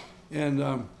base. And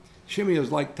Shimia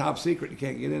is like top secret. You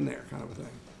can't get in there kind of a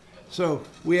thing. So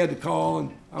we had to call,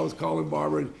 and I was calling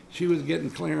Barbara, and she was getting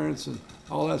clearance and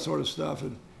all that sort of stuff.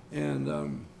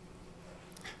 And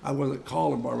I wasn't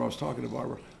calling Barbara. I was talking to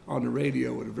Barbara on the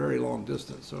radio at a very long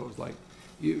distance. So it was like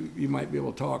you might be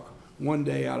able to talk one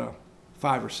day out of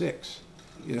 5 or 6,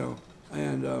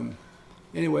 And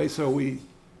anyway, so we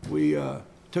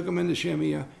took them into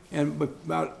Shimia, and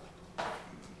about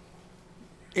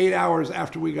 8 hours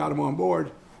after we got them on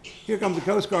board, here comes the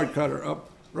Coast Guard cutter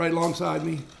up right alongside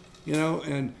me,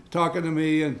 and talking to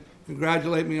me and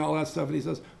congratulating me, all that stuff. And he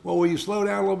says, well, will you slow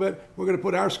down a little bit? We're going to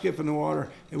put our skiff in the water,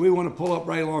 and we want to pull up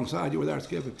right alongside you with our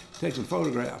skiff and take some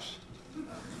photographs.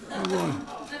 I'm going,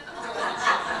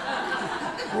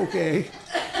 okay,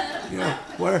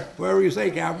 wherever you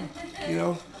say, Captain,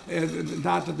 and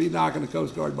not to be knocking the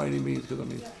Coast Guard by any means, because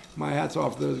my hat's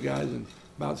off to those guys and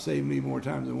about saved me more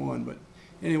times than one. But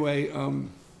anyway,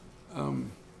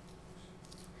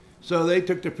 so they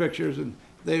took their pictures, and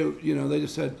they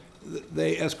just said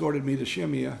they escorted me to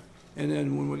Shimia, and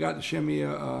then when we got to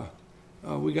Shimia,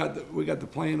 we got the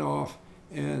plane off,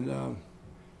 and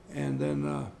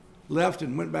then left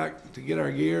and went back to get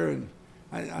our gear, and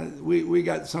we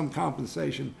got some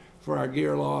compensation for our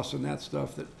gear loss and that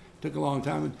stuff that took a long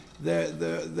time. And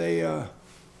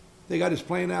they got his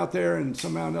plane out there, and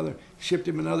somehow or another shipped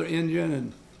him another engine,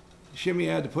 and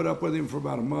Shimia had to put up with him for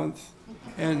about a month.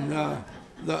 And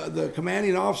the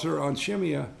commanding officer on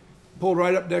Shimia pulled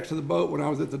right up next to the boat when I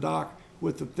was at the dock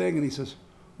with the thing, and he says,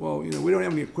 well, we don't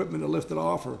have any equipment to lift it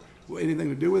off or anything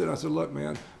to do with it. I said, look,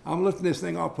 man, I'm lifting this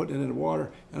thing off, putting it in the water,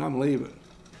 and I'm leaving.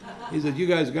 He said, you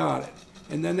guys got it.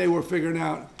 And then they were figuring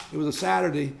out, it was a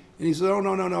Saturday, and he said, oh,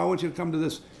 no, I want you to come to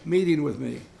this meeting with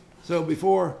me. So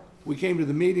before we came to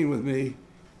the meeting with me,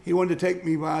 he wanted to take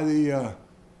me by the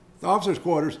officers'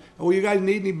 quarters. Oh, you guys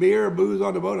need any beer or booze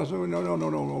on the boat? I said,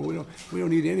 no, we don't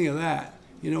need any of that.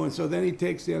 And so then he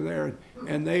takes them there,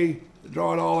 and they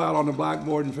draw it all out on the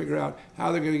blackboard and figure out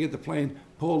how they're going to get the plane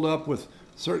pulled up with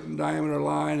certain diameter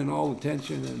line and all the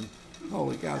tension. And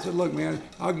holy cow! I said, look, man,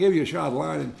 I'll give you a shot of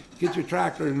line and get your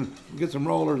tractor and get some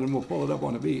rollers, and we'll pull it up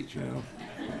on the beach. And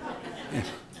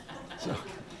so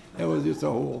it was just a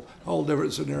whole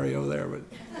different scenario there. But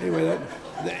anyway,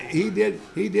 he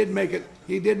did make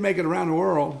it around the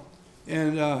world,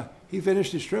 and he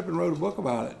finished his trip and wrote a book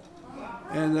about it.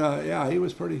 And yeah, he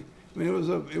was pretty. I mean, it was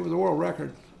a world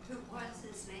record. Who was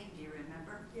his name? Do you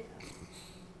remember?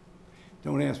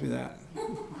 Don't ask me that.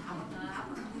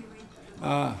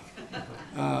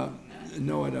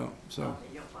 No, I don't. So. Okay,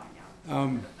 you'll find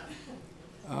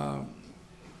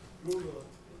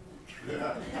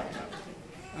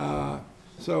out.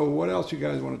 So what else you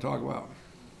guys want to talk about?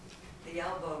 The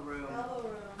elbow room.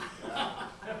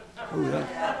 Oh,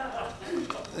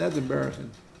 that's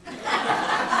embarrassing.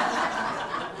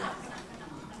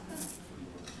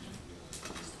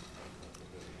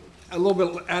 A little bit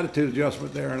of attitude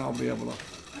adjustment there, and I'll be able to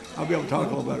talk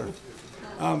a little better.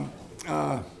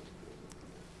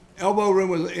 Elbow room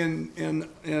was in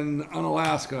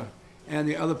Unalaska, and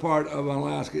the other part of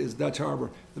Unalaska is Dutch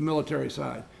Harbor, the military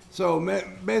side. So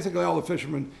basically all the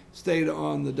fishermen stayed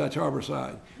on the Dutch Harbor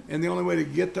side. And the only way to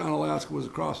get to Unalaska was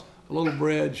across a little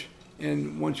bridge,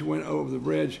 and once you went over the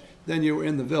bridge, then you were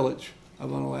in the village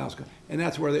of Unalaska. And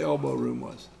that's where the elbow room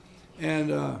was.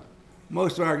 And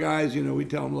most of our guys, we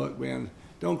tell them, look, man,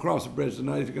 don't cross the bridge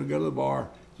tonight. If you're going to go to the bar,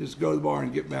 just go to the bar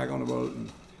and get back on the boat and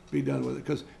be done with it.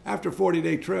 Because after a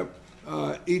 40-day trip,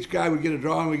 each guy would get a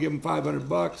draw, and we'd give him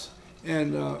 $500.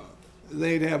 And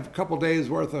they'd have a couple days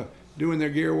worth of doing their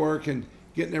gear work and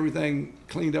getting everything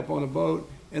cleaned up on the boat,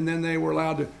 and then they were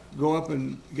allowed to go up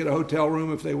and get a hotel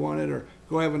room if they wanted, or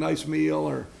go have a nice meal,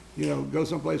 or go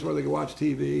someplace where they could watch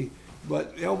TV.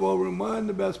 But the elbow room wasn't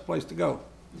the best place to go.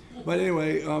 But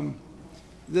anyway,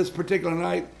 this particular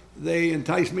night, they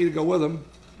enticed me to go with them,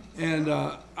 and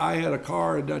I had a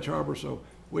car in Dutch Harbor, so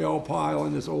we all pile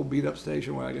in this old beat-up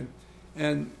station wagon,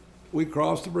 and we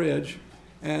crossed the bridge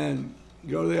and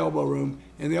go to the elbow room,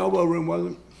 and the elbow room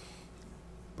wasn't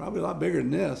probably a lot bigger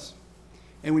than this.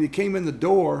 And when you came in the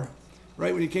door,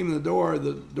 right when you came in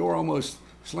the door almost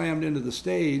slammed into the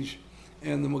stage,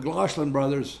 and the McLaughlin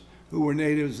brothers, who were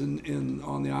natives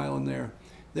on the island there,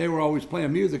 they were always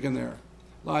playing music in there,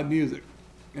 live music.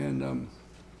 And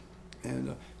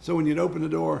so when you'd open the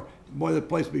door, boy, the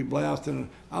place would be blasting. And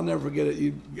I'll never forget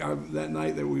it. That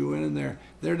night that we went in there,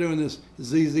 they're doing this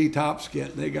ZZ Top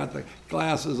skit. And they got the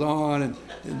glasses on, and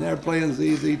they're playing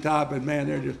ZZ Top, and man,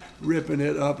 they're just ripping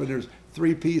it up. And there's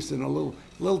three-piece in a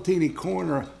little teeny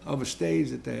corner of a stage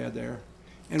that they had there.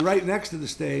 And right next to the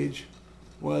stage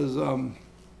was the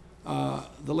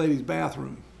ladies'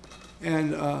 bathroom.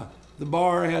 And the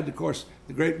bar had, of course,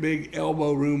 the great big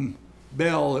elbow room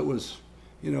bell. It was,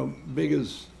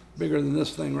 bigger than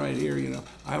this thing right here.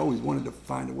 I always wanted to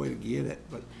find a way to get it,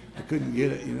 but I couldn't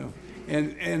get it.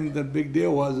 And the big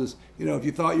deal was if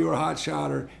you thought you were a hot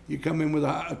shot, or you come in with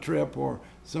a trip, or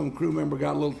some crew member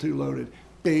got a little too loaded,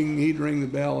 bing, he'd ring the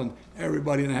bell, and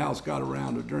everybody in the house got a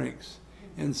round of drinks.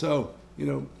 And so,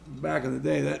 back in the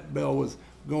day, that bell was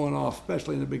going off,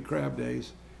 especially in the big crab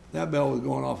days. That bell was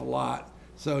going off a lot.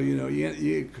 So,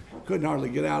 you couldn't hardly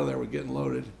get out of there with getting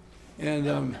loaded.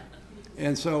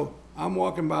 And so I'm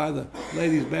walking by the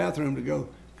ladies' bathroom to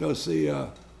go see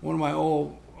one of my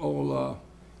old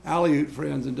Aleut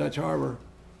friends in Dutch Harbor,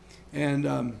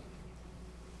 and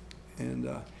his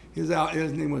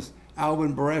name was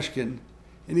Alvin Bereshkin,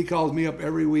 and he calls me up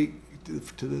every week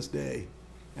to this day,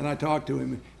 and I talked to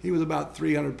him. He was about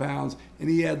 300 pounds, and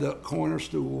he had the corner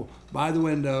stool by the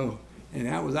window, and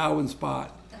that was Alvin's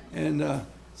spot. And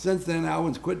since then,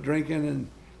 Alvin's quit drinking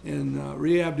and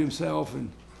rehabbed himself,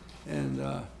 and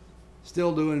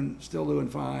still doing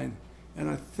fine.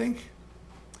 And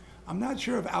I'm not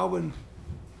sure if Alvin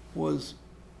was,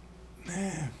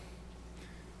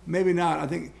 maybe not. I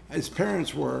think his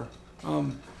parents were.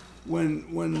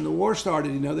 When the war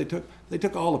started, they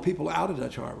took all the people out of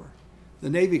Dutch Harbor. The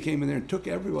Navy came in there and took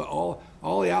everyone, all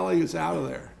the Aleuts out of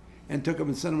there, and took them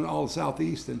and sent them all to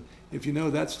Southeast. And if you know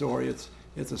that story,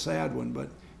 it's a sad one. But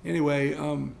anyway,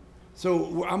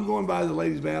 so I'm going by the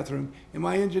ladies' bathroom, and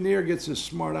my engineer gets this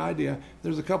smart idea.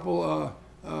 There's a couple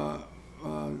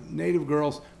native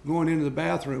girls going into the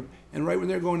bathroom, and right when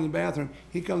they're going to the bathroom,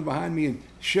 he comes behind me and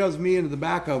shoves me into the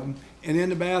back of them and in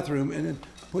the bathroom, and then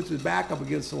puts his back up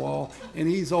against the wall, and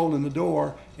he's holding the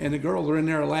door, and the girls are in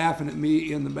there laughing at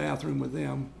me in the bathroom with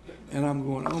them, and I'm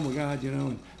going, oh my God,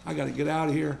 and I got to get out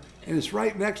of here. And it's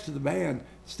right next to the band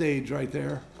stage right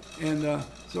there, and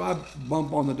so I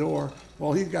bump on the door.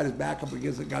 Well, he's got his back up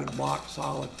against it, got it blocked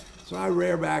solid. So I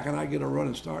rear back and I get a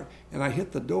running start, and I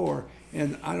hit the door,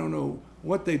 and I don't know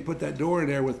what they put that door in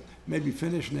there with, maybe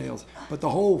finish nails, but the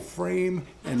whole frame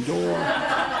and door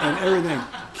and everything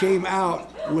came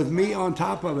out with me on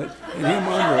top of it and him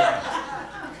under it.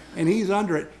 And he's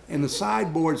under it, and the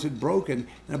sideboards had broken,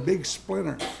 and a big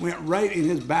splinter went right in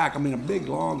his back. I mean, a big,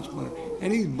 long splinter.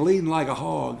 And he's bleeding like a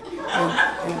hog.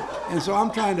 And so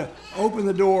I'm trying to open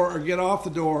the door or get off the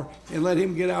door and let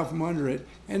him get out from under it.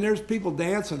 And there's people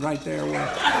dancing right there over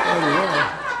there.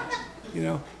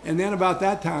 And then about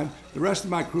that time, the rest of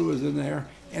my crew was in there,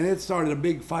 and it started a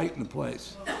big fight in the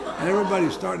place. And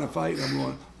everybody's starting to fight, and I'm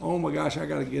going, oh my gosh, I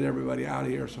got to get everybody out of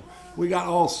here. So we got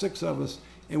all 6 of us,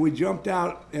 and we jumped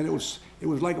out, and it was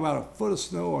like about a foot of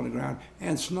snow on the ground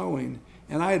and snowing.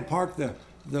 And I had parked the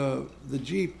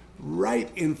Jeep right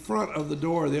in front of the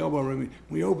door of the elbow room.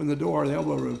 When you opened the door of the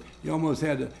elbow room, you almost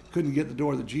couldn't get the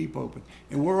door of the Jeep open.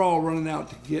 And we're all running out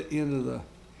to get into the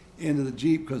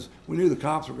Jeep because we knew the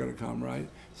cops were going to come, right?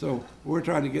 So we're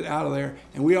trying to get out of there,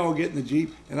 and we all get in the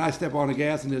Jeep, and I step on the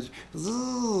gas, and it's,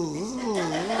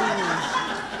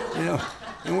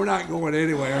 and we're not going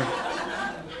anywhere.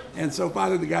 And so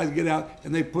finally the guys get out,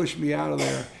 and they push me out of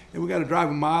there. And we got to drive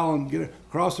a mile and get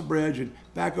across the bridge and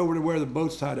back over to where the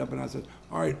boat's tied up. And I said,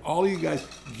 all right, all of you guys,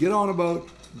 get on a boat,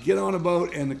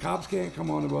 and the cops can't come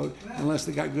on the boat unless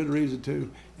they got good reason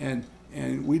to. And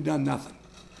we've done nothing.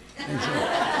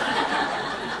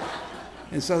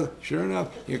 And so sure enough,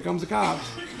 here comes the cops,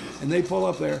 and they pull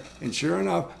up there, and sure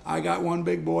enough, I got one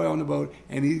big boy on the boat,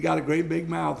 and he's got a great big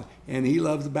mouth, and he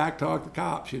loves to back talk the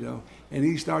cops, and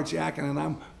he starts yakking, and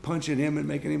I'm punching him and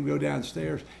making him go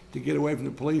downstairs to get away from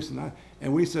the police.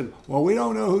 And we said, well, we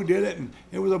don't know who did it, and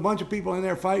it was a bunch of people in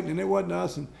there fighting, and it wasn't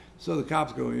us. And so the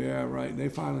cops go, yeah, right. And they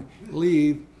finally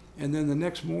leave, and then the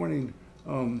next morning,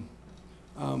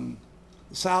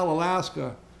 Sal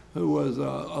Alaska, who was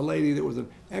a lady that was an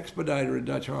expediter at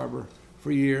Dutch Harbor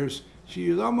for years, she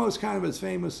was almost kind of as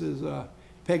famous as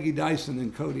Peggy Dyson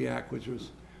in Kodiak, which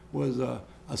was a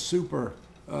super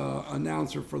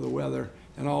announcer for the weather,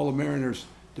 and all the mariners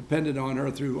depended on her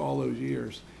through all those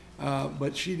years.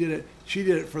 But she did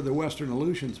it for the Western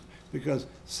Aleutians, because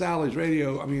Sally's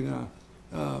radio,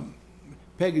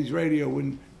 Peggy's radio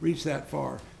wouldn't reach that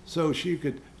far. So she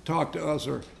could talk to us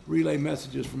or relay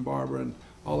messages from Barbara and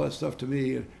all that stuff to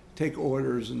me, and take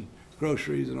orders and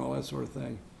groceries and all that sort of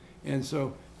thing. And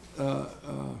so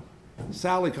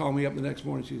Sally called me up the next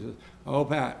morning. She says, oh,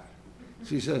 Pat,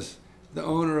 she says, the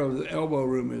owner of the Elbow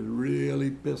Room is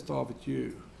really pissed off at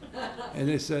you. And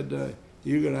they said,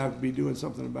 you're going to have to be doing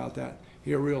something about that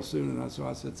here real soon. And so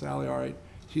I said, Sally, all right.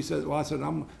 She said, well, I said,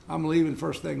 I'm leaving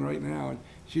first thing right now. And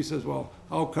she says, well,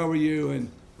 I'll cover you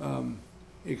and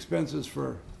expenses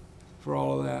for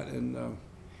all of that. And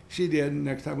she did. And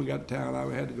next time we got to town, I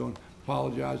had to go and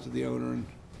apologize to the owner. And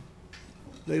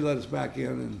they let us back in.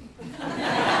 And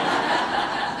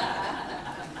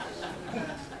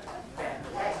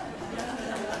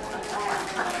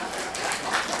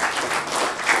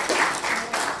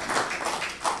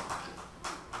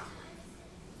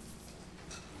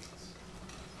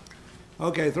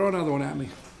okay, throw another one at me.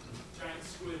 Giant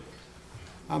squid.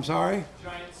 I'm sorry?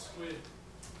 Giant squid.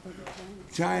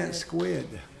 Giant squid.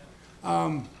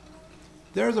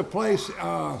 There's a place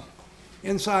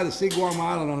inside of Seaguam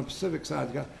Island on the Pacific side.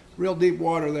 It's got real deep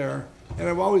water there. And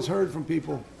I've always heard from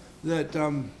people that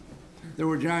there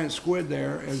were giant squid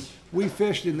there. And we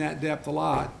fished in that depth a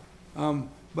lot.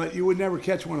 But you would never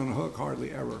catch one on a hook,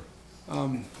 hardly ever.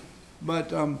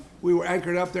 But we were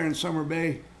anchored up there in Summer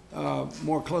Bay,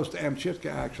 more close to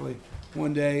Amchitka actually,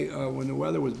 one day when the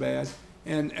weather was bad,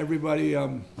 and everybody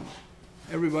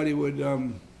would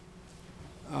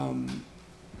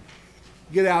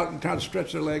get out and try to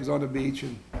stretch their legs on the beach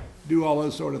and do all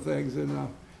those sort of things. And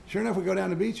sure enough, we go down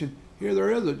the beach, and here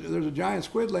there's a giant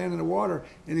squid laying in the water,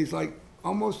 and he's like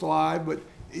almost alive, but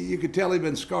you could tell he'd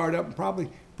been scarred up and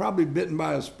probably bitten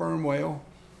by a sperm whale,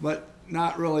 but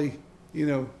not really,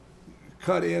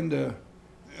 cut into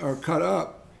or cut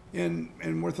up. And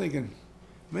we're thinking,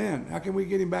 man, how can we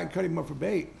get him back and cut him up for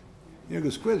bait?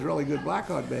 Because squid's really good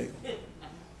blackcod bait.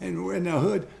 And we're in the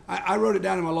hood. I wrote it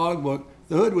down in my logbook.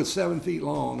 The hood was 7 feet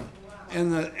long,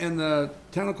 and the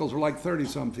tentacles were like 30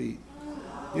 some feet.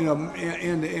 End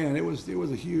to end. It was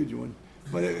a huge one,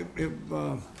 but it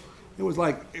was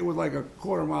like a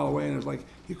quarter mile away, and it was like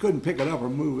you couldn't pick it up or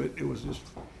move it. It was just,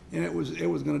 and it was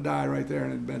going to die right there,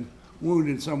 and it had been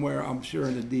wounded somewhere, I'm sure,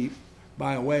 in the deep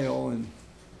by a whale. And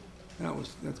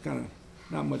that's kind of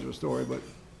not much of a story, but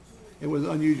it was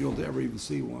unusual to ever even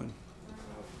see one.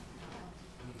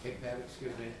 Hey, Pat,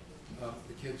 excuse me.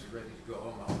 The kids are ready to go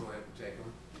home. I'll go ahead and take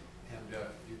them. And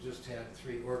you just had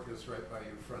 3 orcas right by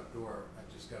your front door. I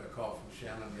just got a call from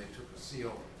Shannon. They took a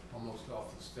seal almost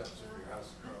off the steps of your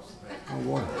house across the bay. Oh,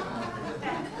 boy.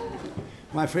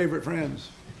 My favorite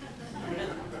friends.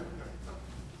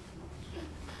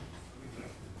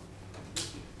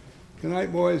 Good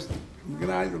night, boys. Good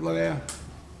night, Leia.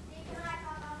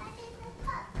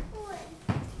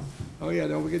 Oh, yeah,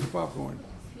 don't forget your popcorn.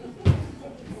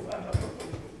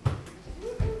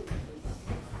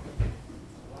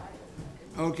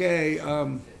 Okay,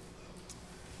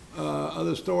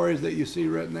 other stories that you see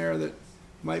written there that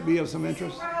might be of some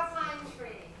interest?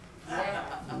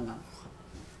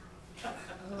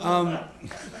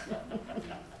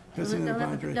 Kissing in a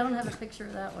pine tree. Don't have a picture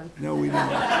of that one. No, we don't.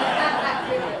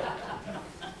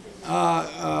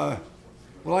 Well,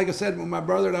 like I said, when my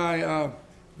brother and I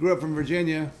grew up in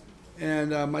Virginia,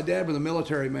 and my dad was a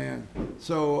military man,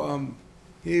 so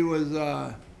he was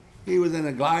in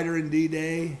a glider in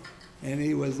D-Day, and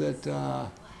he was at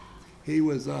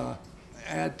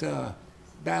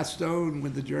Bastogne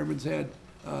when the Germans had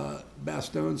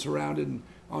Bastogne surrounded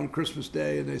on Christmas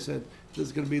Day, and they said this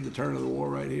is going to be the turn of the war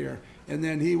right here. And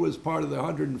then he was part of the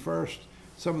 101st,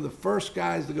 some of the first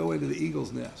guys to go into the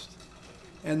Eagle's Nest.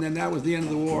 And then that was the end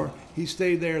of the war. He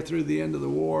stayed there through the end of the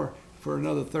war for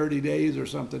another 30 days or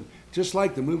something, just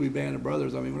like the movie Band of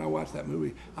Brothers. I mean, when I watched that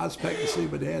movie, I expect to see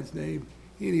my dad's name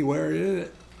anywhere in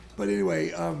it. But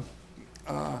anyway,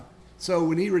 so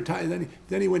when he retired,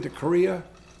 then he went to Korea,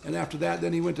 and after that,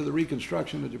 then he went to the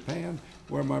Reconstruction of Japan,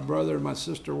 where my brother and my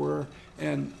sister were.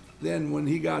 And then when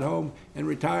he got home and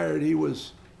retired, he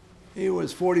was He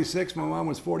was 46. My mom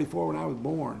was 44 when I was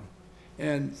born,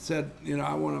 and said, you know,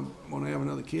 I want to have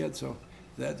another kid. So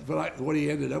that's what he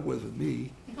ended up with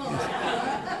me.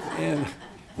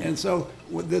 And so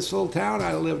this little town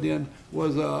I lived in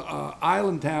was a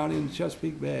island town in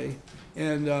Chesapeake Bay,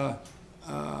 and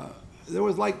there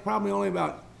was like probably only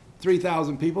about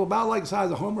 3,000 people, about like the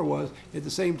size of Homer was at the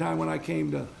same time when I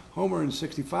came to Homer in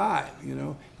 '65. You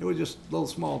know, it was just a little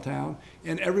small town,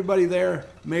 and everybody there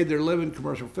made their living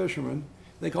commercial fishermen.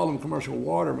 They called them commercial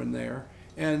watermen there,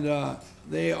 and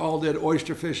they all did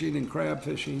oyster fishing and crab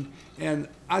fishing. And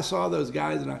I saw those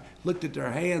guys, and I looked at their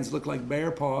hands, looked like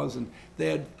bear paws, and they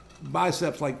had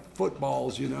biceps like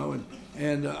footballs, you know.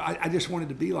 And I just wanted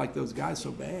to be like those guys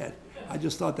so bad. I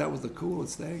just thought that was the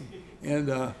coolest thing.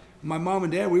 And my mom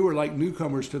and dad, we were like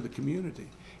newcomers to the community.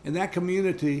 And that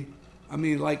community, I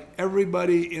mean, like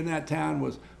everybody in that town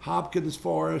was Hopkins,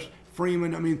 Forrest,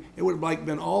 Freeman. I mean, it would have like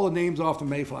been all the names off the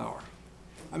Mayflower.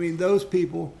 I mean, those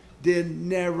people did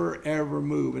never, ever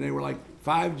move. And they were like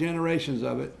 5 generations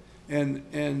of it. And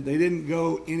they didn't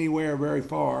go anywhere very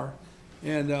far.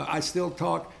 And I still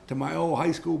talk to my old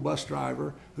high school bus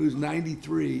driver, who's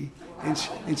 93,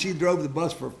 and she drove the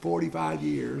bus for 45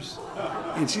 years.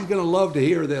 And she's going to love to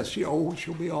hear this. She'll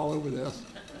be all over this,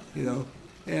 you know.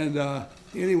 And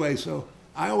anyway, so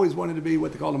I always wanted to be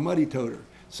what they call a muddy toter.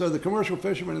 So the commercial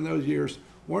fishermen in those years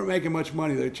weren't making much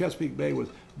money. The Chesapeake Bay was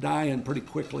dying pretty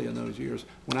quickly in those years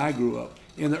when I grew up.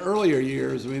 In the earlier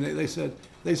years, I mean, they said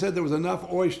there was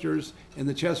enough oysters in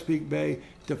the Chesapeake Bay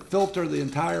to filter the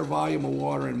entire volume of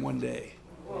water in one day.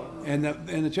 And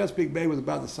the Chesapeake Bay was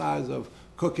about the size of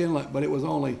Cook Inlet, but it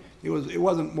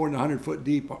wasn't more than 100 foot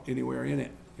deep anywhere in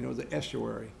it. You know, it was an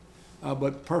estuary,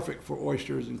 but perfect for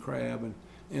oysters and crab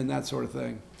and that sort of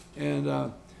thing.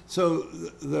 And so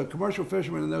the commercial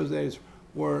fishermen in those days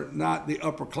were not the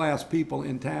upper class people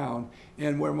in town.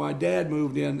 And where my dad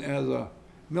moved in as a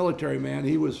military man,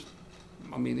 he was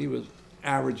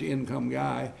average income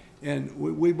guy. And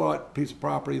we bought a piece of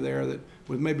property there that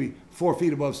was maybe 4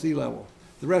 feet above sea level.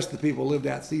 The rest of the people lived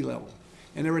at sea level.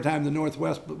 And every time the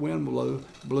northwest wind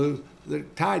blew, the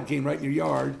tide came right in your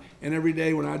yard. And every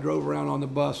day when I drove around on the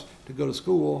bus to go to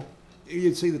school,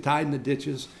 you'd see the tide in the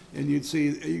ditches, and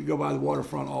you'd go by the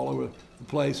waterfront all over the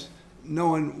place,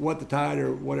 knowing what the tide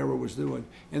or whatever was doing.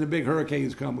 And the big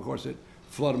hurricanes come, of course, it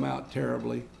flood them out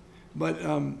terribly. But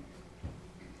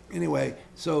anyway,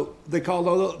 so they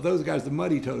called those guys the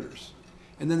muddy toters.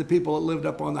 And then the people that lived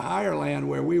up on the higher land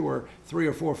where we were 3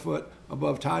 or 4 foot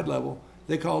above tide level,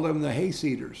 they called them the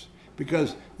hayseeders,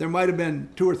 because there might have been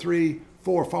 2 or 3,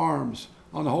 4 farms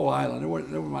on the whole island.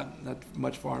 There were not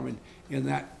much farming in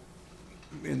that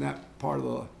part of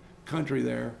the country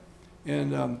there.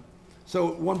 And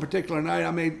so one particular night,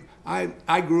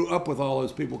 I grew up with all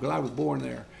those people because I was born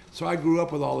there. So I grew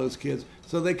up with all those kids.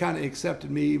 So they kind of accepted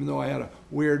me, even though I had a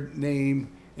weird name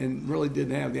and really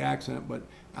didn't have the accent. But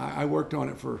I worked on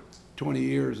it for 20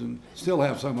 years and still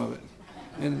have some of it.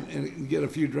 And get a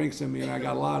few drinks in me, and I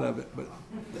got a lot of it. But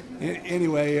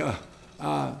anyway,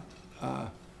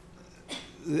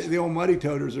 the old muddy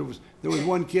toters, there was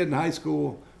one kid in high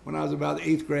school when I was about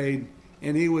 8th grade,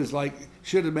 and he was like,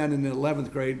 should have been in the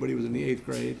 11th grade, but he was in the 8th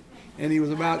grade. And he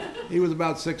was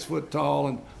about 6 foot tall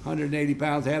and 180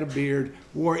 pounds, had a beard,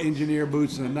 wore engineer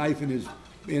boots and a knife in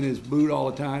his boot all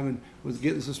the time, and was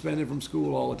getting suspended from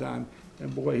school all the time.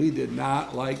 And boy, he did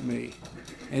not like me.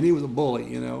 And he was a bully,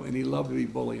 you know, and he loved to be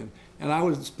bullying. And I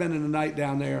was spending the night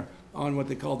down there on what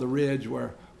they called the Ridge,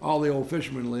 where all the old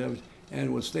fishermen lived,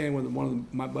 and was staying with one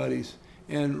of my buddies.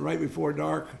 And right before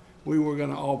dark, we were going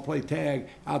to all play tag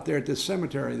out there at this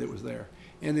cemetery that was there.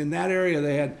 And in that area,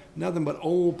 they had nothing but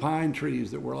old pine trees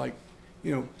that were like,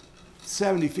 you know,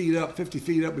 70 feet up, 50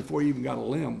 feet up before you even got a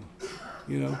limb,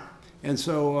 you know. And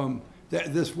so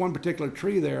this one particular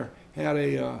tree there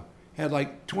had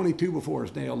like 22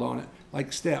 2x4s nailed on it,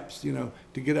 like steps, you know,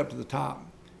 to get up to the top.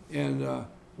 And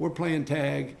we're playing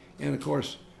tag, and of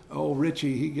course, old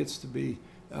Richie, he gets to be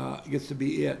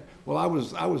it. Well, I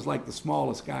was like the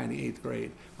smallest guy in the 8th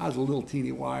grade. I was a little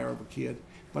teeny wire of a kid,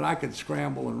 but I could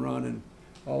scramble and run and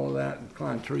all of that and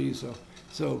climb trees.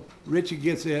 So Richie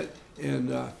gets it,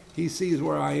 and he sees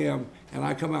where I am, and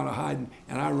I come out of hiding,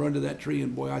 and I run to that tree,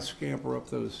 and boy, I scamper up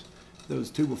those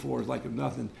 2x4s like if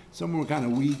nothing. Some were kind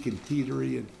of weak and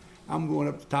teetery, and I'm going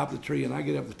up the top of the tree, and I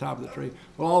get up the top of the tree.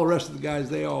 Well, all the rest of the guys,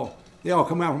 they all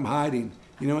come out from hiding,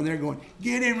 you know, and they're going,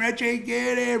 "Get him, Richie!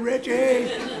 Get him, Richie!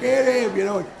 Get him!" You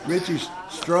know, and Richie's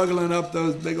struggling up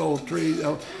those big old trees,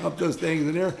 up those things,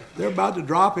 and they're about to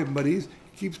drop him, but he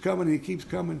keeps coming and he keeps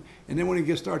coming. And then when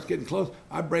he starts getting close,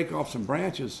 I break off some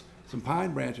branches some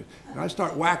pine branches, and I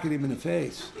start whacking him in the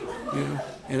face, you know.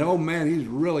 And oh man, he's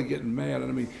really getting mad. I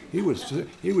mean, he was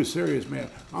serious mad.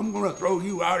 I'm gonna throw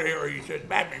you out of here. He said,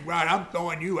 "Pat McBride, I'm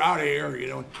throwing you out of here." You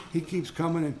know. He keeps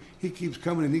coming and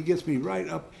he gets me right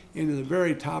up into the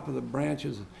very top of the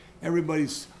branches.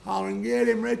 Everybody's hollering, "Get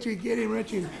him, Richie! Get him,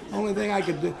 Richie!" And the only thing I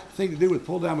could think to do was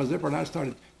pull down my zipper, and I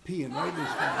started peeing right in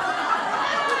his face.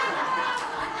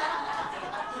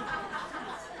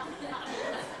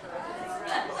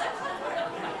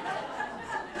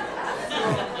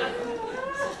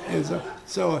 And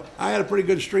so I had a pretty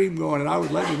good stream going, and I was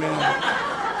letting him in.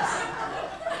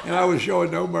 And I was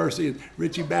showing no mercy. And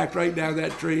Richie backed right down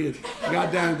that tree and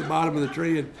got down at the bottom of the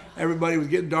tree, and everybody was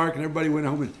getting dark, and everybody went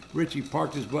home, and Richie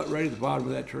parked his butt right at the bottom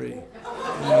of that tree.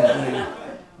 And I was thinking,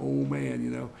 oh man, you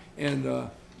know. And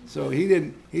so he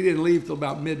didn't leave till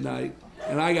about midnight,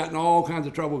 and I got in all kinds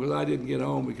of trouble because I didn't get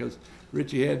home because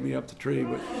Richie had me up the tree.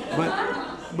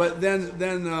 But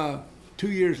then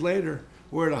 2 years later,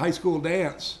 we're at a high school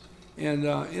dance, and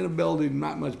in a building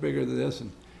not much bigger than this,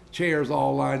 and chairs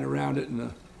all lined around it,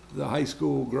 and the high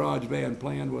school garage band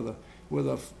playing with a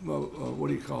what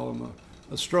do you call them,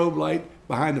 a strobe light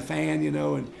behind the fan, you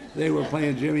know, and they were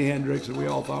playing Jimi Hendrix, and we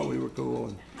all thought we were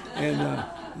cool. And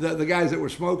the guys that were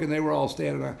smoking, they were all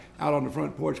standing out on the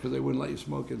front porch because they wouldn't let you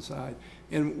smoke inside.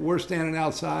 And we're standing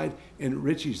outside, and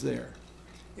Richie's there.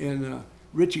 And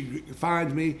Richie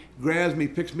finds me, grabs me,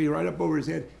 picks me right up over his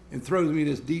head, and throws me in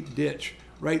this deep ditch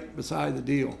right beside the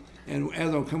deal. And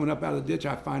as I'm coming up out of the ditch,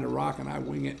 I find a rock and I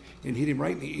wing it and hit him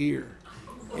right in the ear.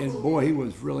 And boy, he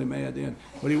was really mad then.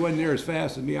 But he wasn't near as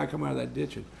fast as me. I come out of that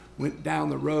ditch and went down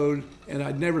the road, and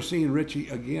I'd never seen Richie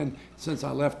again since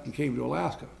I left and came to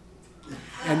Alaska.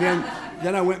 And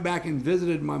then I went back and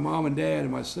visited my mom and dad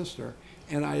and my sister,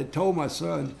 and I had told my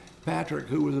son, Patrick,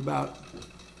 who was about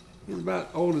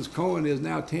old as Cohen is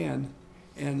now, 10,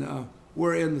 and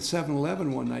we're in the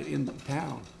 7-Eleven one night in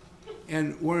town.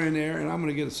 And we're in there, and I'm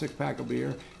going to get a 6-pack of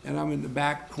beer, and I'm in the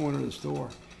back corner of the store.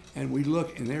 And we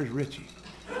look, and there's Richie.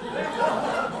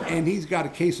 And he's got a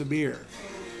case of beer.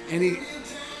 And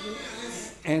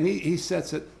he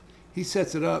sets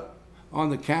it up on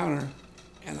the counter.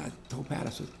 And I told Pat, I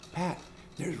said, "Pat,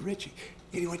 there's Richie."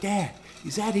 And he went, "Dad,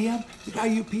 is that him? The guy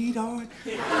you peed on?"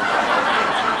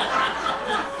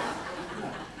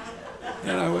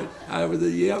 And I was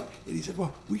 "Yep." And he said,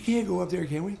 "Well, we can't go up there,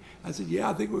 can we?" I said,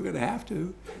 "Yeah, I think we're going to have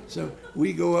to." So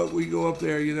we go up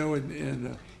there, you know,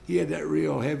 and he had that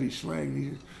real heavy slang. He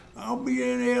said, "I'll be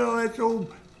in hell, that's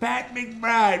old Pat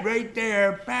McBride right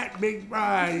there, Pat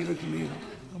McBride." He looked at me,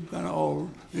 I'm kind of old.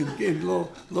 And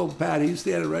little Pat, he's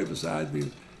standing right beside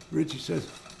me. Richie says,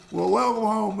 "Well, welcome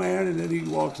home, man," and then he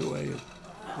walks away. And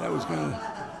that was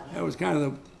kind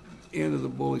of the end of the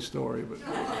bully story, but.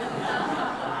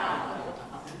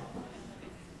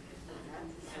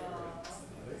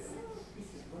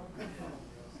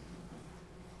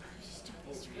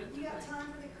 You got time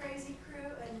for the crazy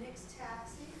crew and Nick's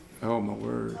taxi? Oh my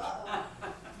word!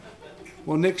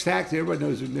 Well, Nick's Taxi, everybody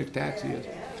knows who Nick Taxi is.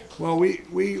 Well,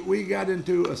 we got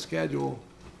into a schedule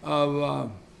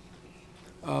of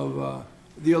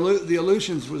the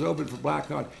Aleutians was open for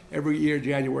Blackhawk every year,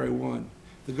 January 1.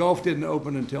 The Gulf didn't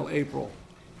open until April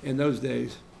in those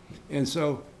days, and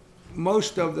so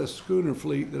most of the schooner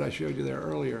fleet that I showed you there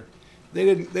earlier, they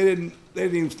didn't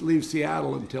even leave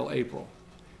Seattle until April,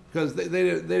 because they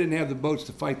didn't have the boats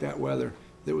to fight that weather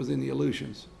that was in the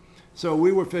Aleutians. So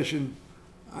we were fishing.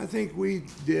 I think we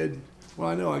did. Well,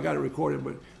 I know I got it recorded,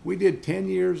 but we did 10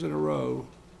 years in a row,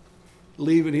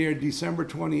 leaving here December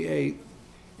 28th,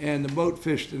 and the boat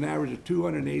fished an average of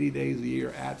 280 days a year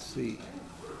at sea.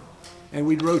 And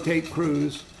we'd rotate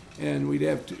crews, and we'd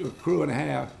have a crew and a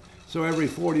half. So every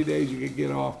 40 days you could get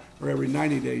off, or every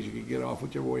 90 days you could get off,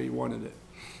 whichever way you wanted it.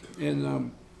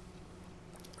 And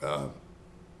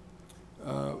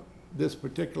this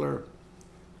particular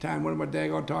time, what am I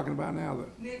daggone talking about now?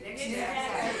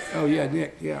 Oh yeah,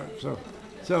 Nick. Yeah. So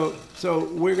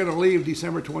we're going to leave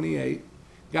December 28th.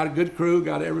 Got a good crew.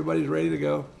 Got everybody's ready to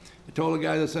go. I told the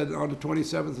guys, I said on the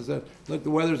 27th, I said, "Look,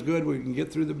 the weather's good. We can get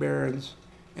through the Barrens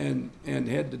and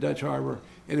head to Dutch Harbor.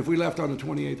 And if we left on the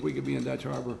 28th, we could be in Dutch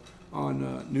Harbor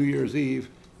on New Year's Eve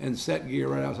and set gear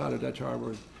right outside of Dutch Harbor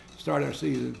and start our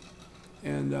season."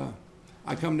 And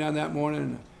I come down that morning,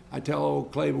 and I tell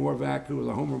old Clay Morvac, who was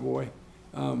a Homer boy,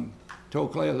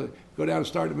 told Clay, I said, "Go down and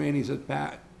start the main." He said,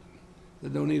 "Pat, they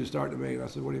don't need to start the main." I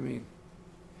said, "What do you mean?"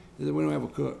 He said, "We don't have a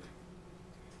cook."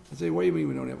 I said, "What do you mean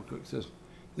we don't have a cook?" He says,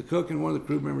 "The cook and one of the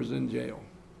crew members is in jail."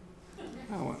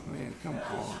 I went, "Man, come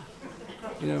on."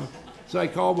 You know, so I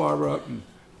called Barbara up, and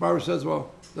Barbara says,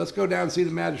 "Well, let's go down and see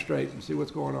the magistrate and see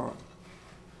what's going on."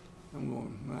 I'm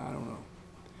going, I don't know.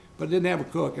 But it didn't have a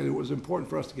cook, and it was important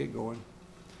for us to get going.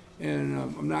 And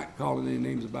I'm not calling any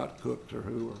names about cooks or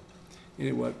who or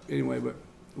anyway, but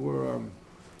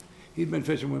he'd been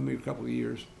fishing with me a couple of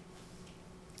years.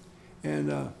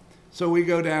 And so we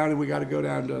go down, and we got to go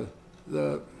down to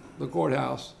the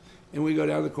courthouse. And we go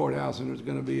down to the courthouse, and there's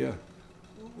going to be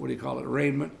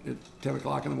arraignment at 10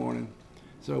 o'clock in the morning.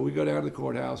 So we go down to the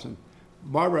courthouse, and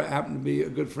Barbara happened to be a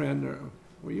good friend.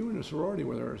 Were you in a sorority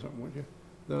with her or something, weren't you?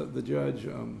 The judge,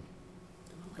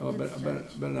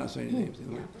 better not say any names.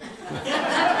 Anyway.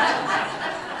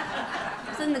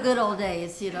 It's in the good old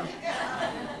days, you know.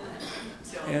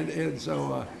 And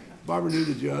so Barbara knew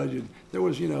the judge, and there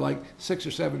was, like 6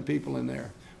 or 7 people in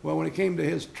there. Well, when it came to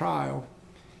his trial,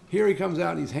 here he comes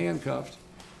out and he's handcuffed,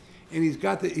 and he's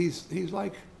like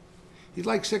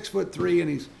 6'3",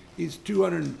 and he's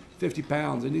 250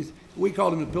 pounds, and we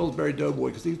called him the Pillsbury Doughboy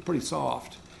because he's pretty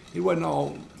soft. He wasn't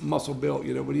all muscle built,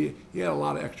 but he had a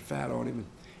lot of extra fat on him,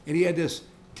 and he had this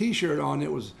T-shirt on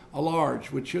that was a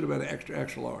large, which should have been an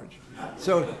extra large.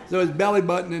 So his belly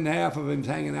button and half of him's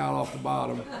hanging out off the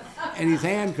bottom, and he's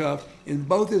handcuffed, and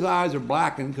both his eyes are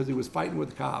blackened because he was fighting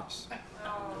with the cops.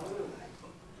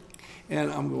 And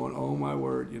I'm going, oh my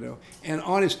word, And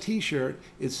on his T-shirt,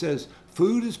 it says,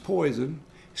 "Food is poison,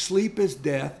 sleep is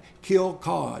death, kill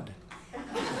cod."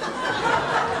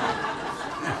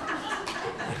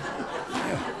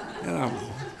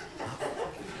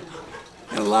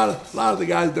 And a lot of the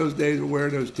guys those days were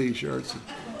wearing those T-shirts.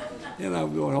 And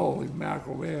I'm going, holy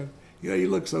mackerel, man. You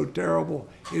look so terrible.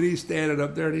 And he's standing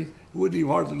up there, and he wouldn't even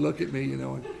hardly look at me,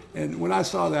 And when I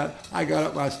saw that, I got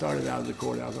up and I started out of the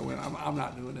courthouse. I went, I'm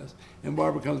not doing this. And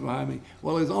Barbara comes behind me.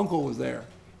 Well, his uncle was there.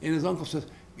 And his uncle says,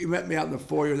 he met me out in the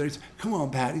foyer there. He said, "Come on,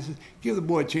 Pat." He said, "Give the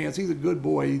boy a chance. He's a good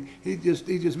boy. He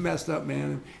just messed up,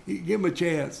 man. And give him a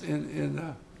chance." And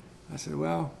I said,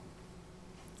 "Well,"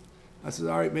 I said,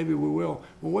 "all right, maybe we will."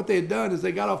 Well, what they had done is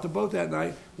they got off the boat that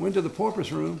night, went to the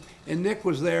porpoise room, and Nick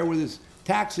was there with his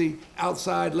taxi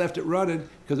outside, left it running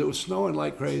because it was snowing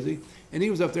like crazy, and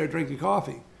he was up there drinking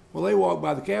coffee. Well, they walk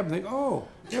by the cab and think, "Oh,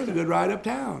 there's a good ride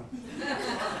uptown."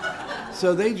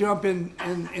 So they jump in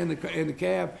the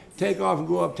cab, take off and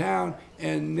go uptown,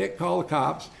 and Nick called the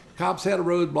cops. Cops had a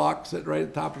roadblock sitting right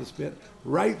at the top of the spit.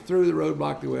 Right through the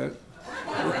roadblock they went,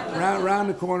 around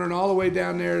the corner and all the way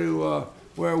down there to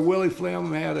where Willie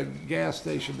Flim had a gas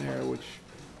station there, which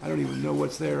I don't even know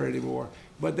what's there anymore.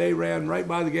 But they ran right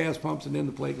by the gas pumps and in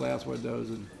the plate glass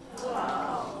windows and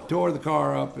tore the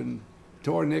car up and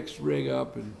tore Nick's rig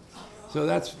up, and so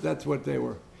that's what they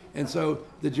were. And so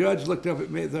the judge looked up at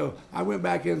me. So I went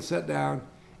back in and sat down,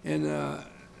 and the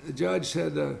judge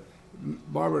said,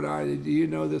 "Barbara and I, do you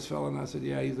know this fellow?" And I said,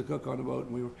 "Yeah, he's the cook on the boat."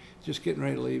 And we were just getting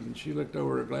ready to leave, and she looked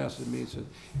over her glasses at me and said,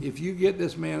 "If you get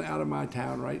this man out of my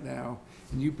town right now,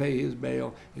 and you pay his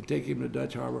bail and take him to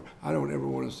Dutch Harbor, I don't ever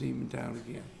want to see him in town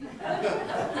again."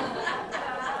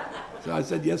 So I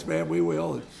said, "Yes, ma'am, we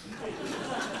will." And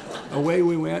away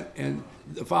we went, and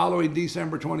the following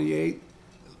December 28th,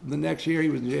 the next year he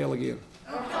was in jail again.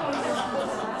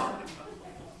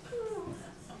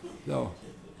 So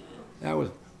that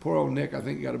was poor old Nick. I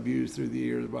think he got abused through the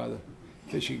years by the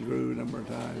fishing crew a number of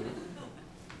times.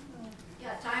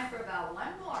 Got time for about one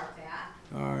more, Pat.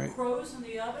 All right. Crows in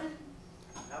the oven?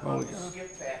 How Holy about the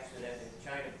skiff accident in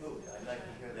China food? I'd like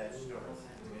to hear that story.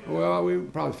 Well, we can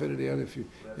probably fit it in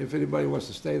if anybody wants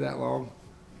to stay that long.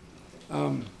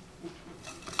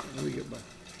 Let me get my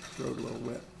throat a little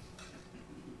wet.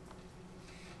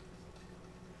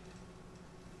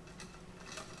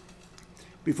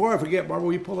 Before I forget, Barbara,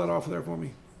 will you pull that off there for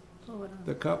me? Pull it on.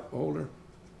 The cup holder.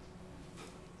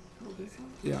 Hold this on.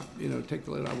 Yeah, take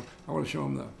the lid. I want to show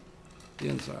them the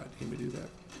inside. Can we do that?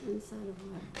 Inside of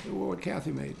what? Well, what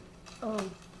Kathy made. Oh,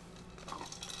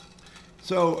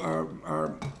 So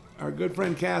our good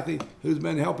friend Kathy, who's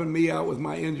been helping me out with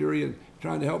my injury and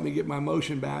trying to help me get my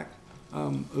motion back,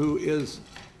 who is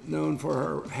known for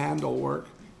her handle work,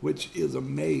 which is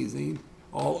amazing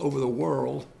all over the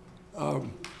world.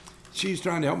 She's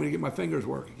trying to help me to get my fingers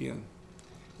work again.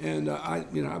 And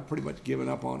I've pretty much given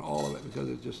up on all of it because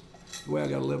it's just the way I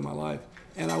got to live my life.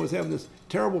 And I was having this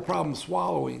terrible problem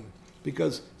swallowing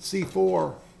because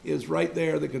C4 is right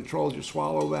there that controls your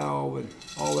swallow valve and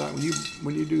all that.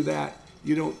 When you do that,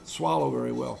 you don't swallow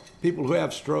very well. People who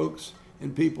have strokes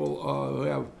and people who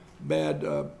have bad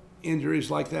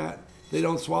injuries like that, they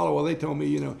don't swallow well. They told me,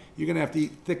 you're going to have to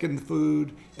eat thickened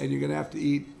food and you're going to have to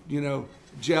eat,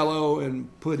 Jell-O and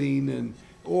pudding,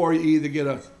 or you either get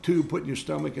a tube put in your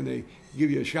stomach and they give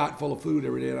you a shot full of food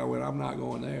every day. And I went, I'm not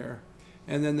going there.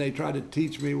 And then they tried to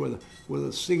teach me with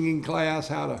a singing class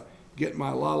how to get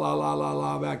my la la la la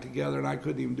la back together, and I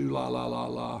couldn't even do la la la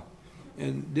la,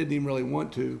 and didn't even really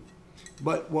want to.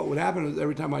 But what would happen is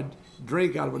every time I'd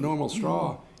drink out of a normal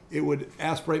straw, it would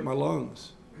aspirate my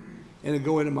lungs, and it'd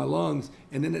go into my lungs.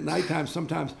 And then at nighttime,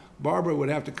 sometimes Barbara would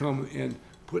have to come and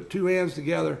put two hands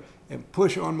together and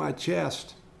push on my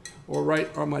chest or right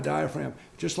on my diaphragm,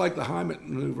 just like the Heimlich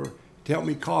maneuver, to help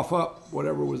me cough up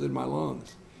whatever was in my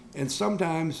lungs. And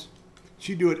sometimes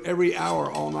she'd do it every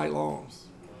hour all night long.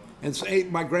 And so,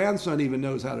 my grandson even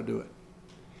knows how to do it.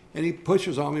 And he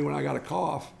pushes on me when I got a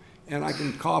cough, and I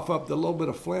can cough up the little bit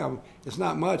of phlegm. It's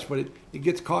not much, but it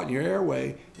gets caught in your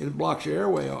airway, and it blocks your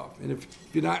airway off. And if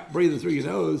you're not breathing through your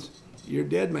nose, you're a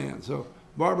dead man. So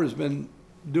Barbara's been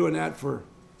doing that for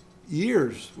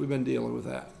years. We've been dealing with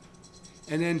that.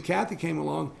 And then Kathy came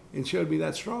along and showed me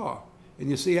that straw. And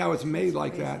you see how it's made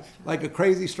like that, like a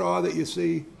crazy straw that you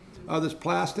see that's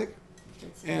plastic.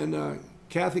 And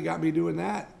Kathy got me doing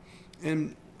that,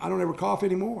 and I don't ever cough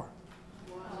anymore.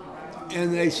 Wow.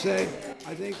 And they say,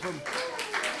 I think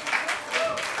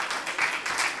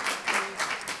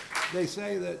they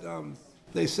say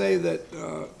that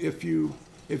if you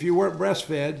weren't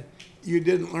breastfed, you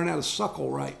didn't learn how to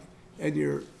suckle right, and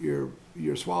your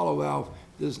swallow valve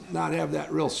does not have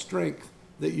that real strength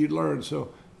that you'd learn.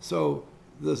 So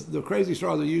the crazy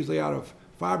straws are usually out of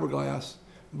fiberglass,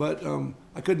 but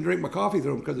I couldn't drink my coffee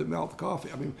through them because it melted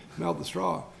the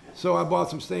straw. So I bought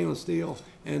some stainless steel,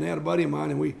 and had a buddy of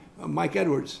mine, and Mike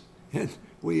Edwards, and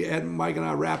Mike and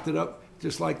I wrapped it up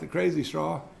just like the crazy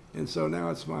straw, and so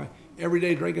now it's my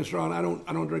everyday drinking straw, and I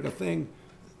don't drink a thing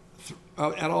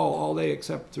at all day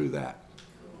except through that,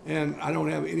 and I don't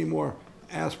have any more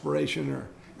aspiration or.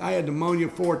 I had pneumonia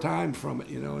 4 times from it,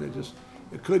 and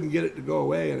it couldn't get it to go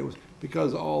away, and it was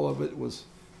because all of it was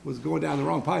going down the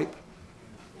wrong pipe.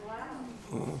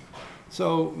 Wow.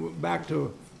 So back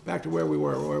to where we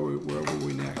were. Where were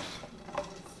we next?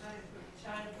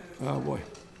 Oh boy.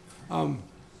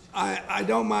 I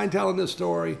don't mind telling this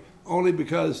story only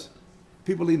because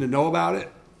people need to know about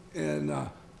it, and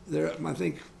I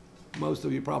think most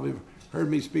of you probably heard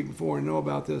me speak before and know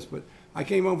about this, but I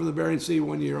came home from the Bering Sea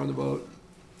one year on the boat.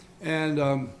 And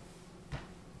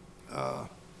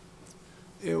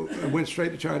it went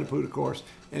straight to China Poot, of course.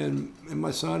 And my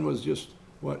son was just,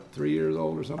 3 years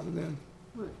old or something then?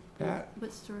 Pat?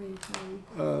 What story are you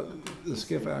telling? The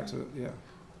skiff accident, yeah.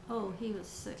 Oh, he was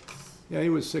 6. Yeah, he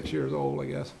was 6 years old, I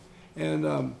guess.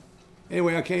 And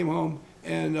anyway, I came home,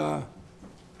 and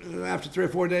after 3 or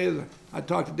 4 days, I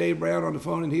talked to Dave Brown on the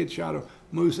phone, and he had shot a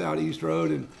moose out East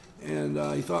Road, and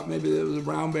he thought maybe there was a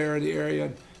brown bear in the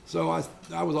area. So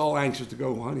I was all anxious to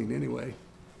go hunting anyway.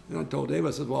 And I told Dave,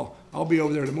 I said, well, I'll be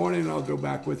over there in the morning, and I'll go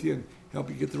back with you and help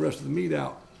you get the rest of the meat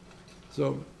out.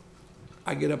 So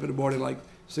I get up in the morning like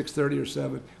 6:30 or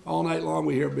 7. All night long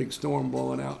we hear a big storm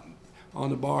blowing out on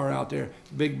the bar out there,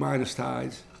 big minus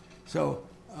tides. So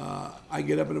I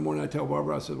get up in the morning, I tell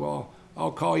Barbara, I said, well,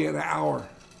 I'll call you in an hour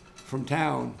from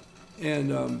town.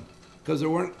 And because there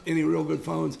weren't any real good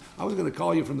phones, I was going to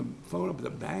call you from the phone up at the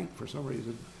bank for some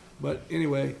reason. But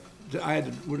anyway, I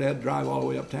would have had to drive all the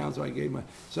way uptown, so I gave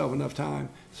myself enough time.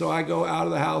 So I go out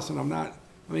of the house, and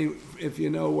if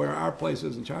you know where our place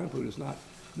is in China Poot, it's not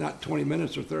 20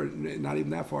 minutes or 30, not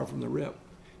even that far from the rip.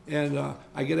 And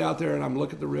I get out there, and I'm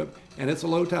looking at the rip, and it's a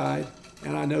low tide,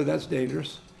 and I know that's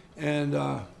dangerous. And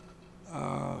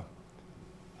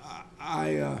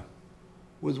I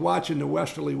was watching the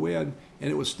westerly wind, and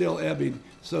it was still ebbing,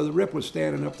 so the rip was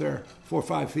standing up there 4 or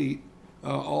 5 feet.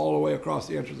 All the way across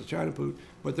the entrance of China Poot,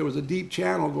 but there was a deep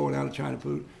channel going out of China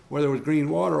Poot where there was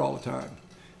green water all the time.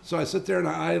 So I sit there and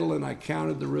I idle and I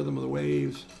counted the rhythm of the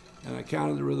waves, and I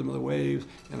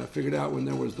figured out when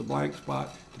there was the blank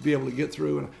spot to be able to get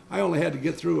through, and I only had to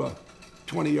get through a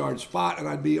 20-yard spot, and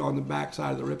I'd be on the back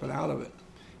side of the rip and out of it.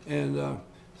 And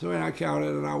so I counted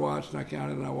and I watched, and I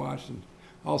counted and I watched, and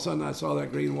all of a sudden I saw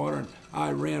that green water, and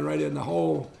I ran right in the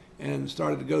hole and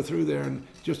started to go through there, and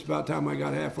just about the time I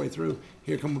got halfway through,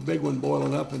 here come a big one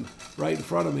boiling up and right in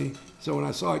front of me. So when I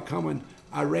saw it coming,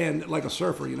 I ran like a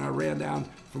surfer, I ran down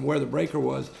from where the breaker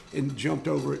was and jumped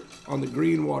over it on the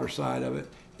green water side of it.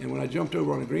 And when I jumped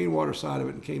over on the green water side of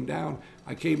it and came down,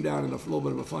 I came down in a little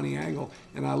bit of a funny angle,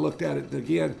 and I looked at it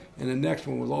again, and the next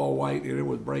one was all white, and it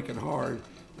was breaking hard.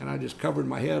 And I just covered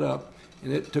my head up,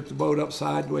 and it took the boat up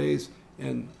sideways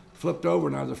and flipped over,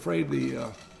 and I was afraid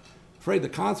the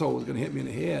console was going to hit me in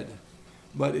the head,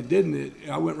 but it didn't.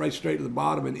 I went right straight to the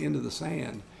bottom and into the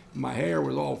sand. My hair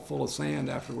was all full of sand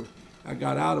after I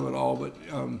got out of it all, but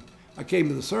I came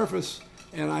to the surface,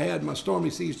 and I had my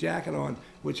Stormy Seas jacket on,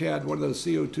 which had one of those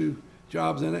CO2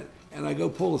 jobs in it, and I go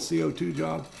pull a CO2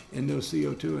 job, and no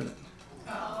CO2 in it.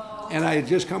 And I had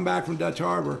just come back from Dutch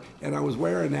Harbor, and I was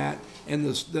wearing that, and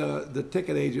the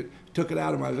ticket agent took it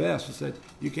out of my vest and said,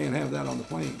 "You can't have that on the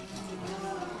plane."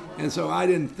 And so I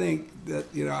didn't think that,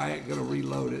 I ain't gonna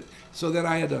reload it. So then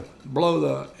I had to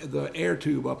blow the air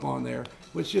tube up on there,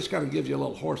 which just kind of gives you a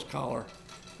little horse collar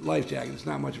life jacket. It's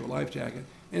not much of a life jacket.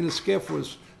 And the skiff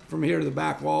was from here to the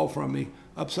back wall from me,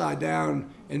 upside down,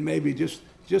 and maybe just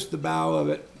the bow of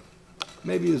it,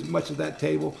 maybe as much as that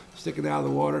table sticking out of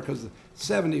the water, because the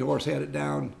 70 horse had it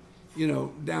down,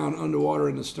 down underwater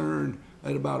in the stern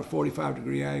at about a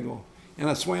 45-degree angle. And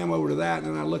I swam over to that,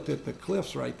 and then I looked at the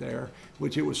cliffs right there,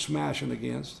 which it was smashing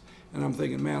against. And I'm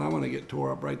thinking, man, I'm going to get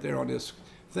tore up right there on this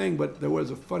thing. But there was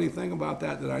a funny thing about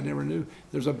that I never knew.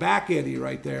 There's a back eddy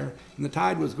right there, and the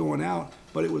tide was going out,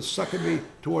 but it was sucking me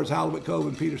towards Halibut Cove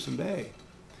and Peterson Bay.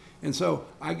 And so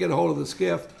I get a hold of the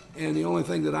skiff, and the only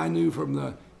thing that I knew from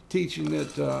the teaching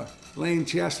that Lane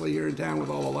Chesley here in town with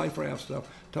all the life raft stuff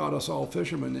taught us all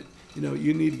fishermen that,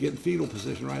 you need to get in fetal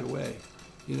position right away,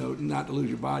 not to lose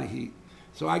your body heat.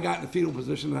 So I got in the fetal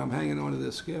position, and I'm hanging onto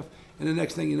this skiff. And the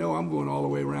next thing you know, I'm going all the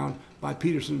way around by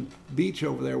Peterson Beach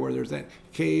over there, where there's that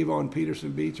cave on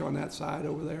Peterson Beach on that side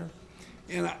over there.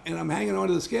 And I'm hanging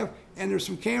onto the skiff, and there's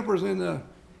some campers in the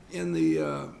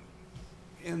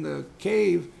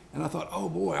cave. And I thought, oh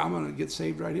boy, I'm gonna get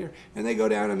saved right here. And they go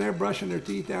down and they're brushing their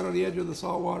teeth down on the edge of the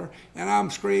salt water, and I'm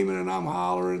screaming and I'm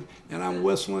hollering and I'm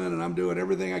whistling and I'm doing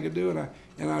everything I could do.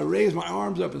 And I raised my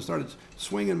arms up and started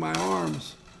swinging my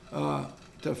arms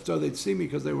so they'd see me,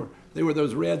 because they were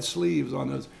those red sleeves on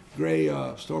those gray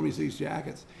Stormy Seas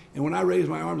jackets. And when I raised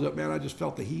my arms up, man, I just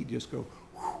felt the heat just go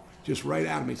just right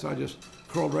out of me. So I just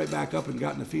curled right back up and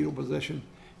got in the fetal position.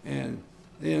 And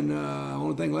then the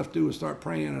only thing left to do was start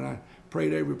praying, and I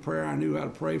prayed every prayer I knew how to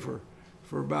pray for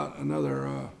about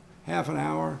another half an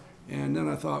hour. And then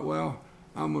I thought, well,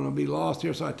 I'm going to be lost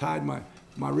here. So I tied my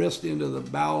wrist into the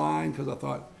bow line, because I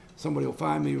thought somebody will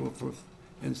find me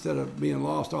instead of being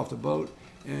lost off the boat.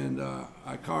 And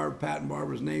I carved Pat and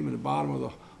Barbara's name in the bottom of the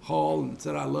hull and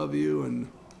said, "I love you." And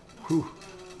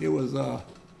it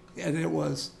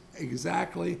was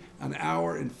exactly an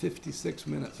hour and 56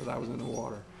 minutes that I was in the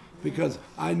water, because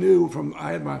I knew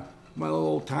I had my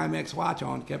little Timex watch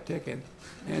on, kept ticking,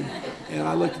 and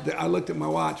I looked at my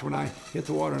watch when I hit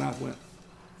the water, and I went,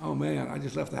 oh man, I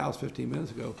just left the house 15 minutes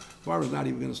ago. Barbara's not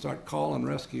even going to start calling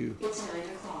rescue. It's 9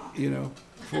 o'clock.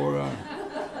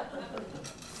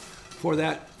 For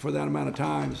that amount of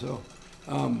time. So,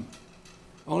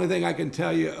 only thing I can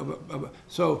tell you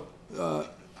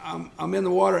I'm in the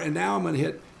water, and now I'm going to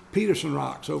hit Peterson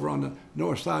Rocks over on the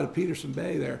north side of Peterson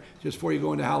Bay there, just before you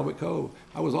go into Halibut Cove.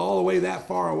 I was all the way that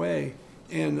far away,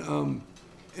 and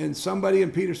somebody in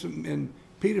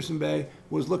Peterson Bay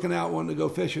was looking out wanting to go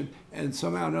fishing, and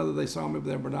somehow or another they saw me with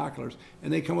their binoculars,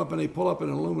 and they come up and they pull up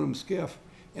an aluminum skiff,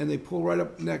 and they pull right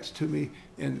up next to me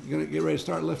and gonna get ready to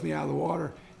start lifting me out of the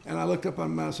water. And I looked up on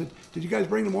them and I said, "Did you guys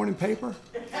bring the morning paper?"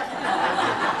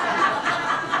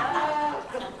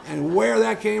 And where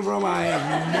that came from, I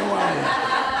have no idea.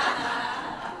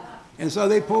 And so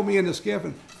they pulled me in the skiff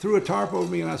and threw a tarp over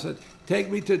me, and I said, take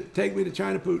me to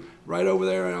Chinapoot, right over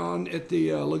there at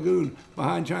the lagoon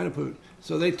behind Chinapoot.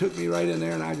 So they took me right in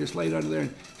there, and I just laid under there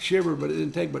and shivered, but it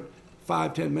didn't take but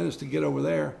 5-10 minutes to get over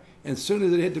there. And as soon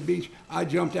as it hit the beach, I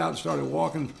jumped out and started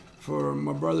walking for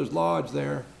my brother's lodge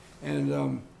there.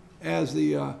 And as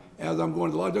I'm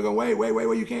going to the lodge, they're going,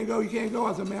 wait, you can't go.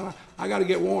 I said, man, I got to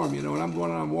get warm, and I'm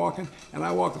going and I'm walking. And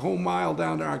I walked a whole mile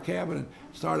down to our cabin and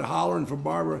started hollering for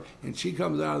Barbara. And she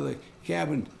comes out of the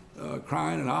cabin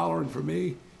crying and hollering for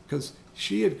me, because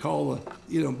she had called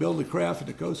Bill DeCraft and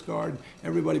the Coast Guard and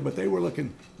everybody, but they were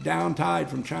looking down tide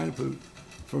from Chinapoot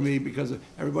for me, because of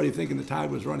everybody thinking the tide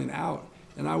was running out,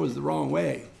 and I was the wrong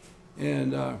way.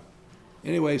 And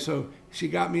anyway, so she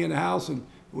got me in the house, and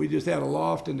we just had a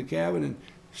loft in the cabin, and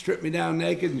stripped me down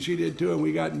naked, and she did too, and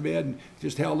we got in bed and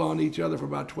just held on to each other for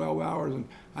about 12 hours, and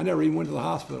I never even went to the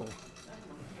hospital.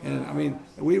 And I mean,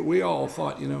 we all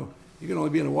thought, you can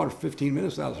only be in the water for 15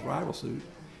 minutes without a survival suit.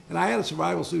 And I had a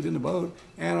survival suit in the boat,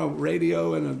 and a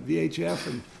radio and a VHF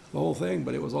and the whole thing,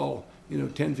 but it was all,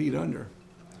 10 feet under.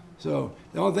 So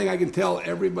the only thing I can tell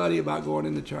everybody about going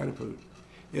into Chinapoot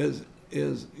is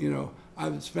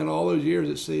I've spent all those years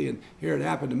at sea, and here it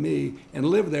happened to me, and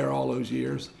lived there all those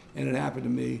years, and it happened to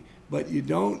me. But you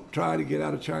don't try to get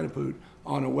out of Chinapoot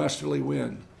on a westerly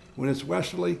wind. When it's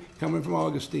westerly, coming from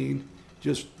Augustine,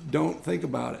 just don't think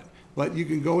about it. But you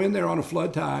can go in there on a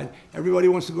flood tide. Everybody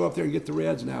wants to go up there and get the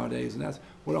reds nowadays, and that's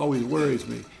what always worries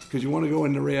me, because you want to go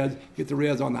in the reds, get the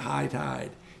reds on the high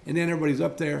tide. And then everybody's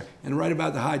up there, and right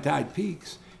about the high tide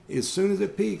peaks, as soon as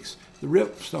it peaks, the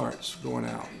rip starts going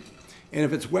out. And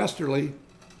if it's westerly,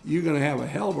 you're going to have a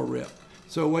hell of a rip.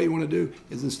 So what you want to do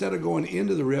is instead of going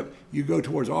into the rip, you go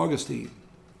towards Augustine.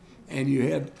 And you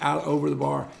head out over the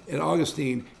bar at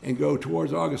Augustine and go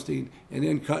towards Augustine and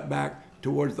then cut back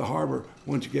towards the harbor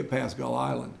once you get past Gull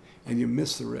Island, and you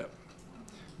miss the rip.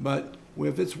 But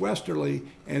if it's westerly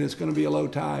and it's going to be a low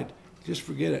tide, just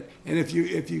forget it. And if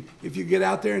you get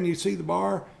out there and you see the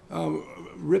bar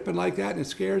ripping like that and it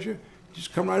scares you,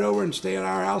 just come right over and stay at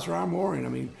our house or our mooring. I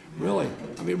mean, really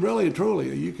and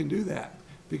truly, you can do that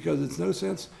because it's no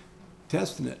sense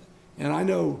testing it. And I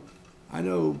know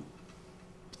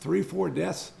 3-4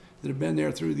 deaths that have been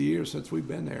there through the years since we've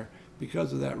been there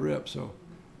because of that rip. So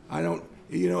I don't,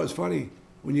 it's funny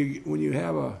when you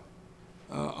have a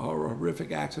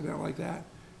horrific accident like that.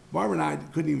 Barbara and I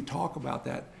couldn't even talk about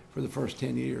that for the first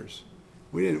 10 years.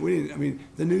 We didn't, I mean,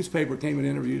 the newspaper came and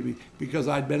interviewed me because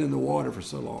I'd been in the water for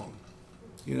so long,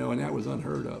 and that was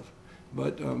unheard of.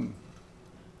 But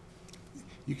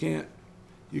you can't,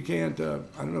 I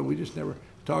don't know, we just never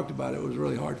talked about it. It was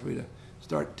really hard for me to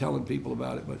start telling people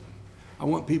about it, but I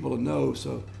want people to know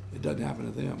so it doesn't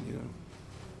happen to them,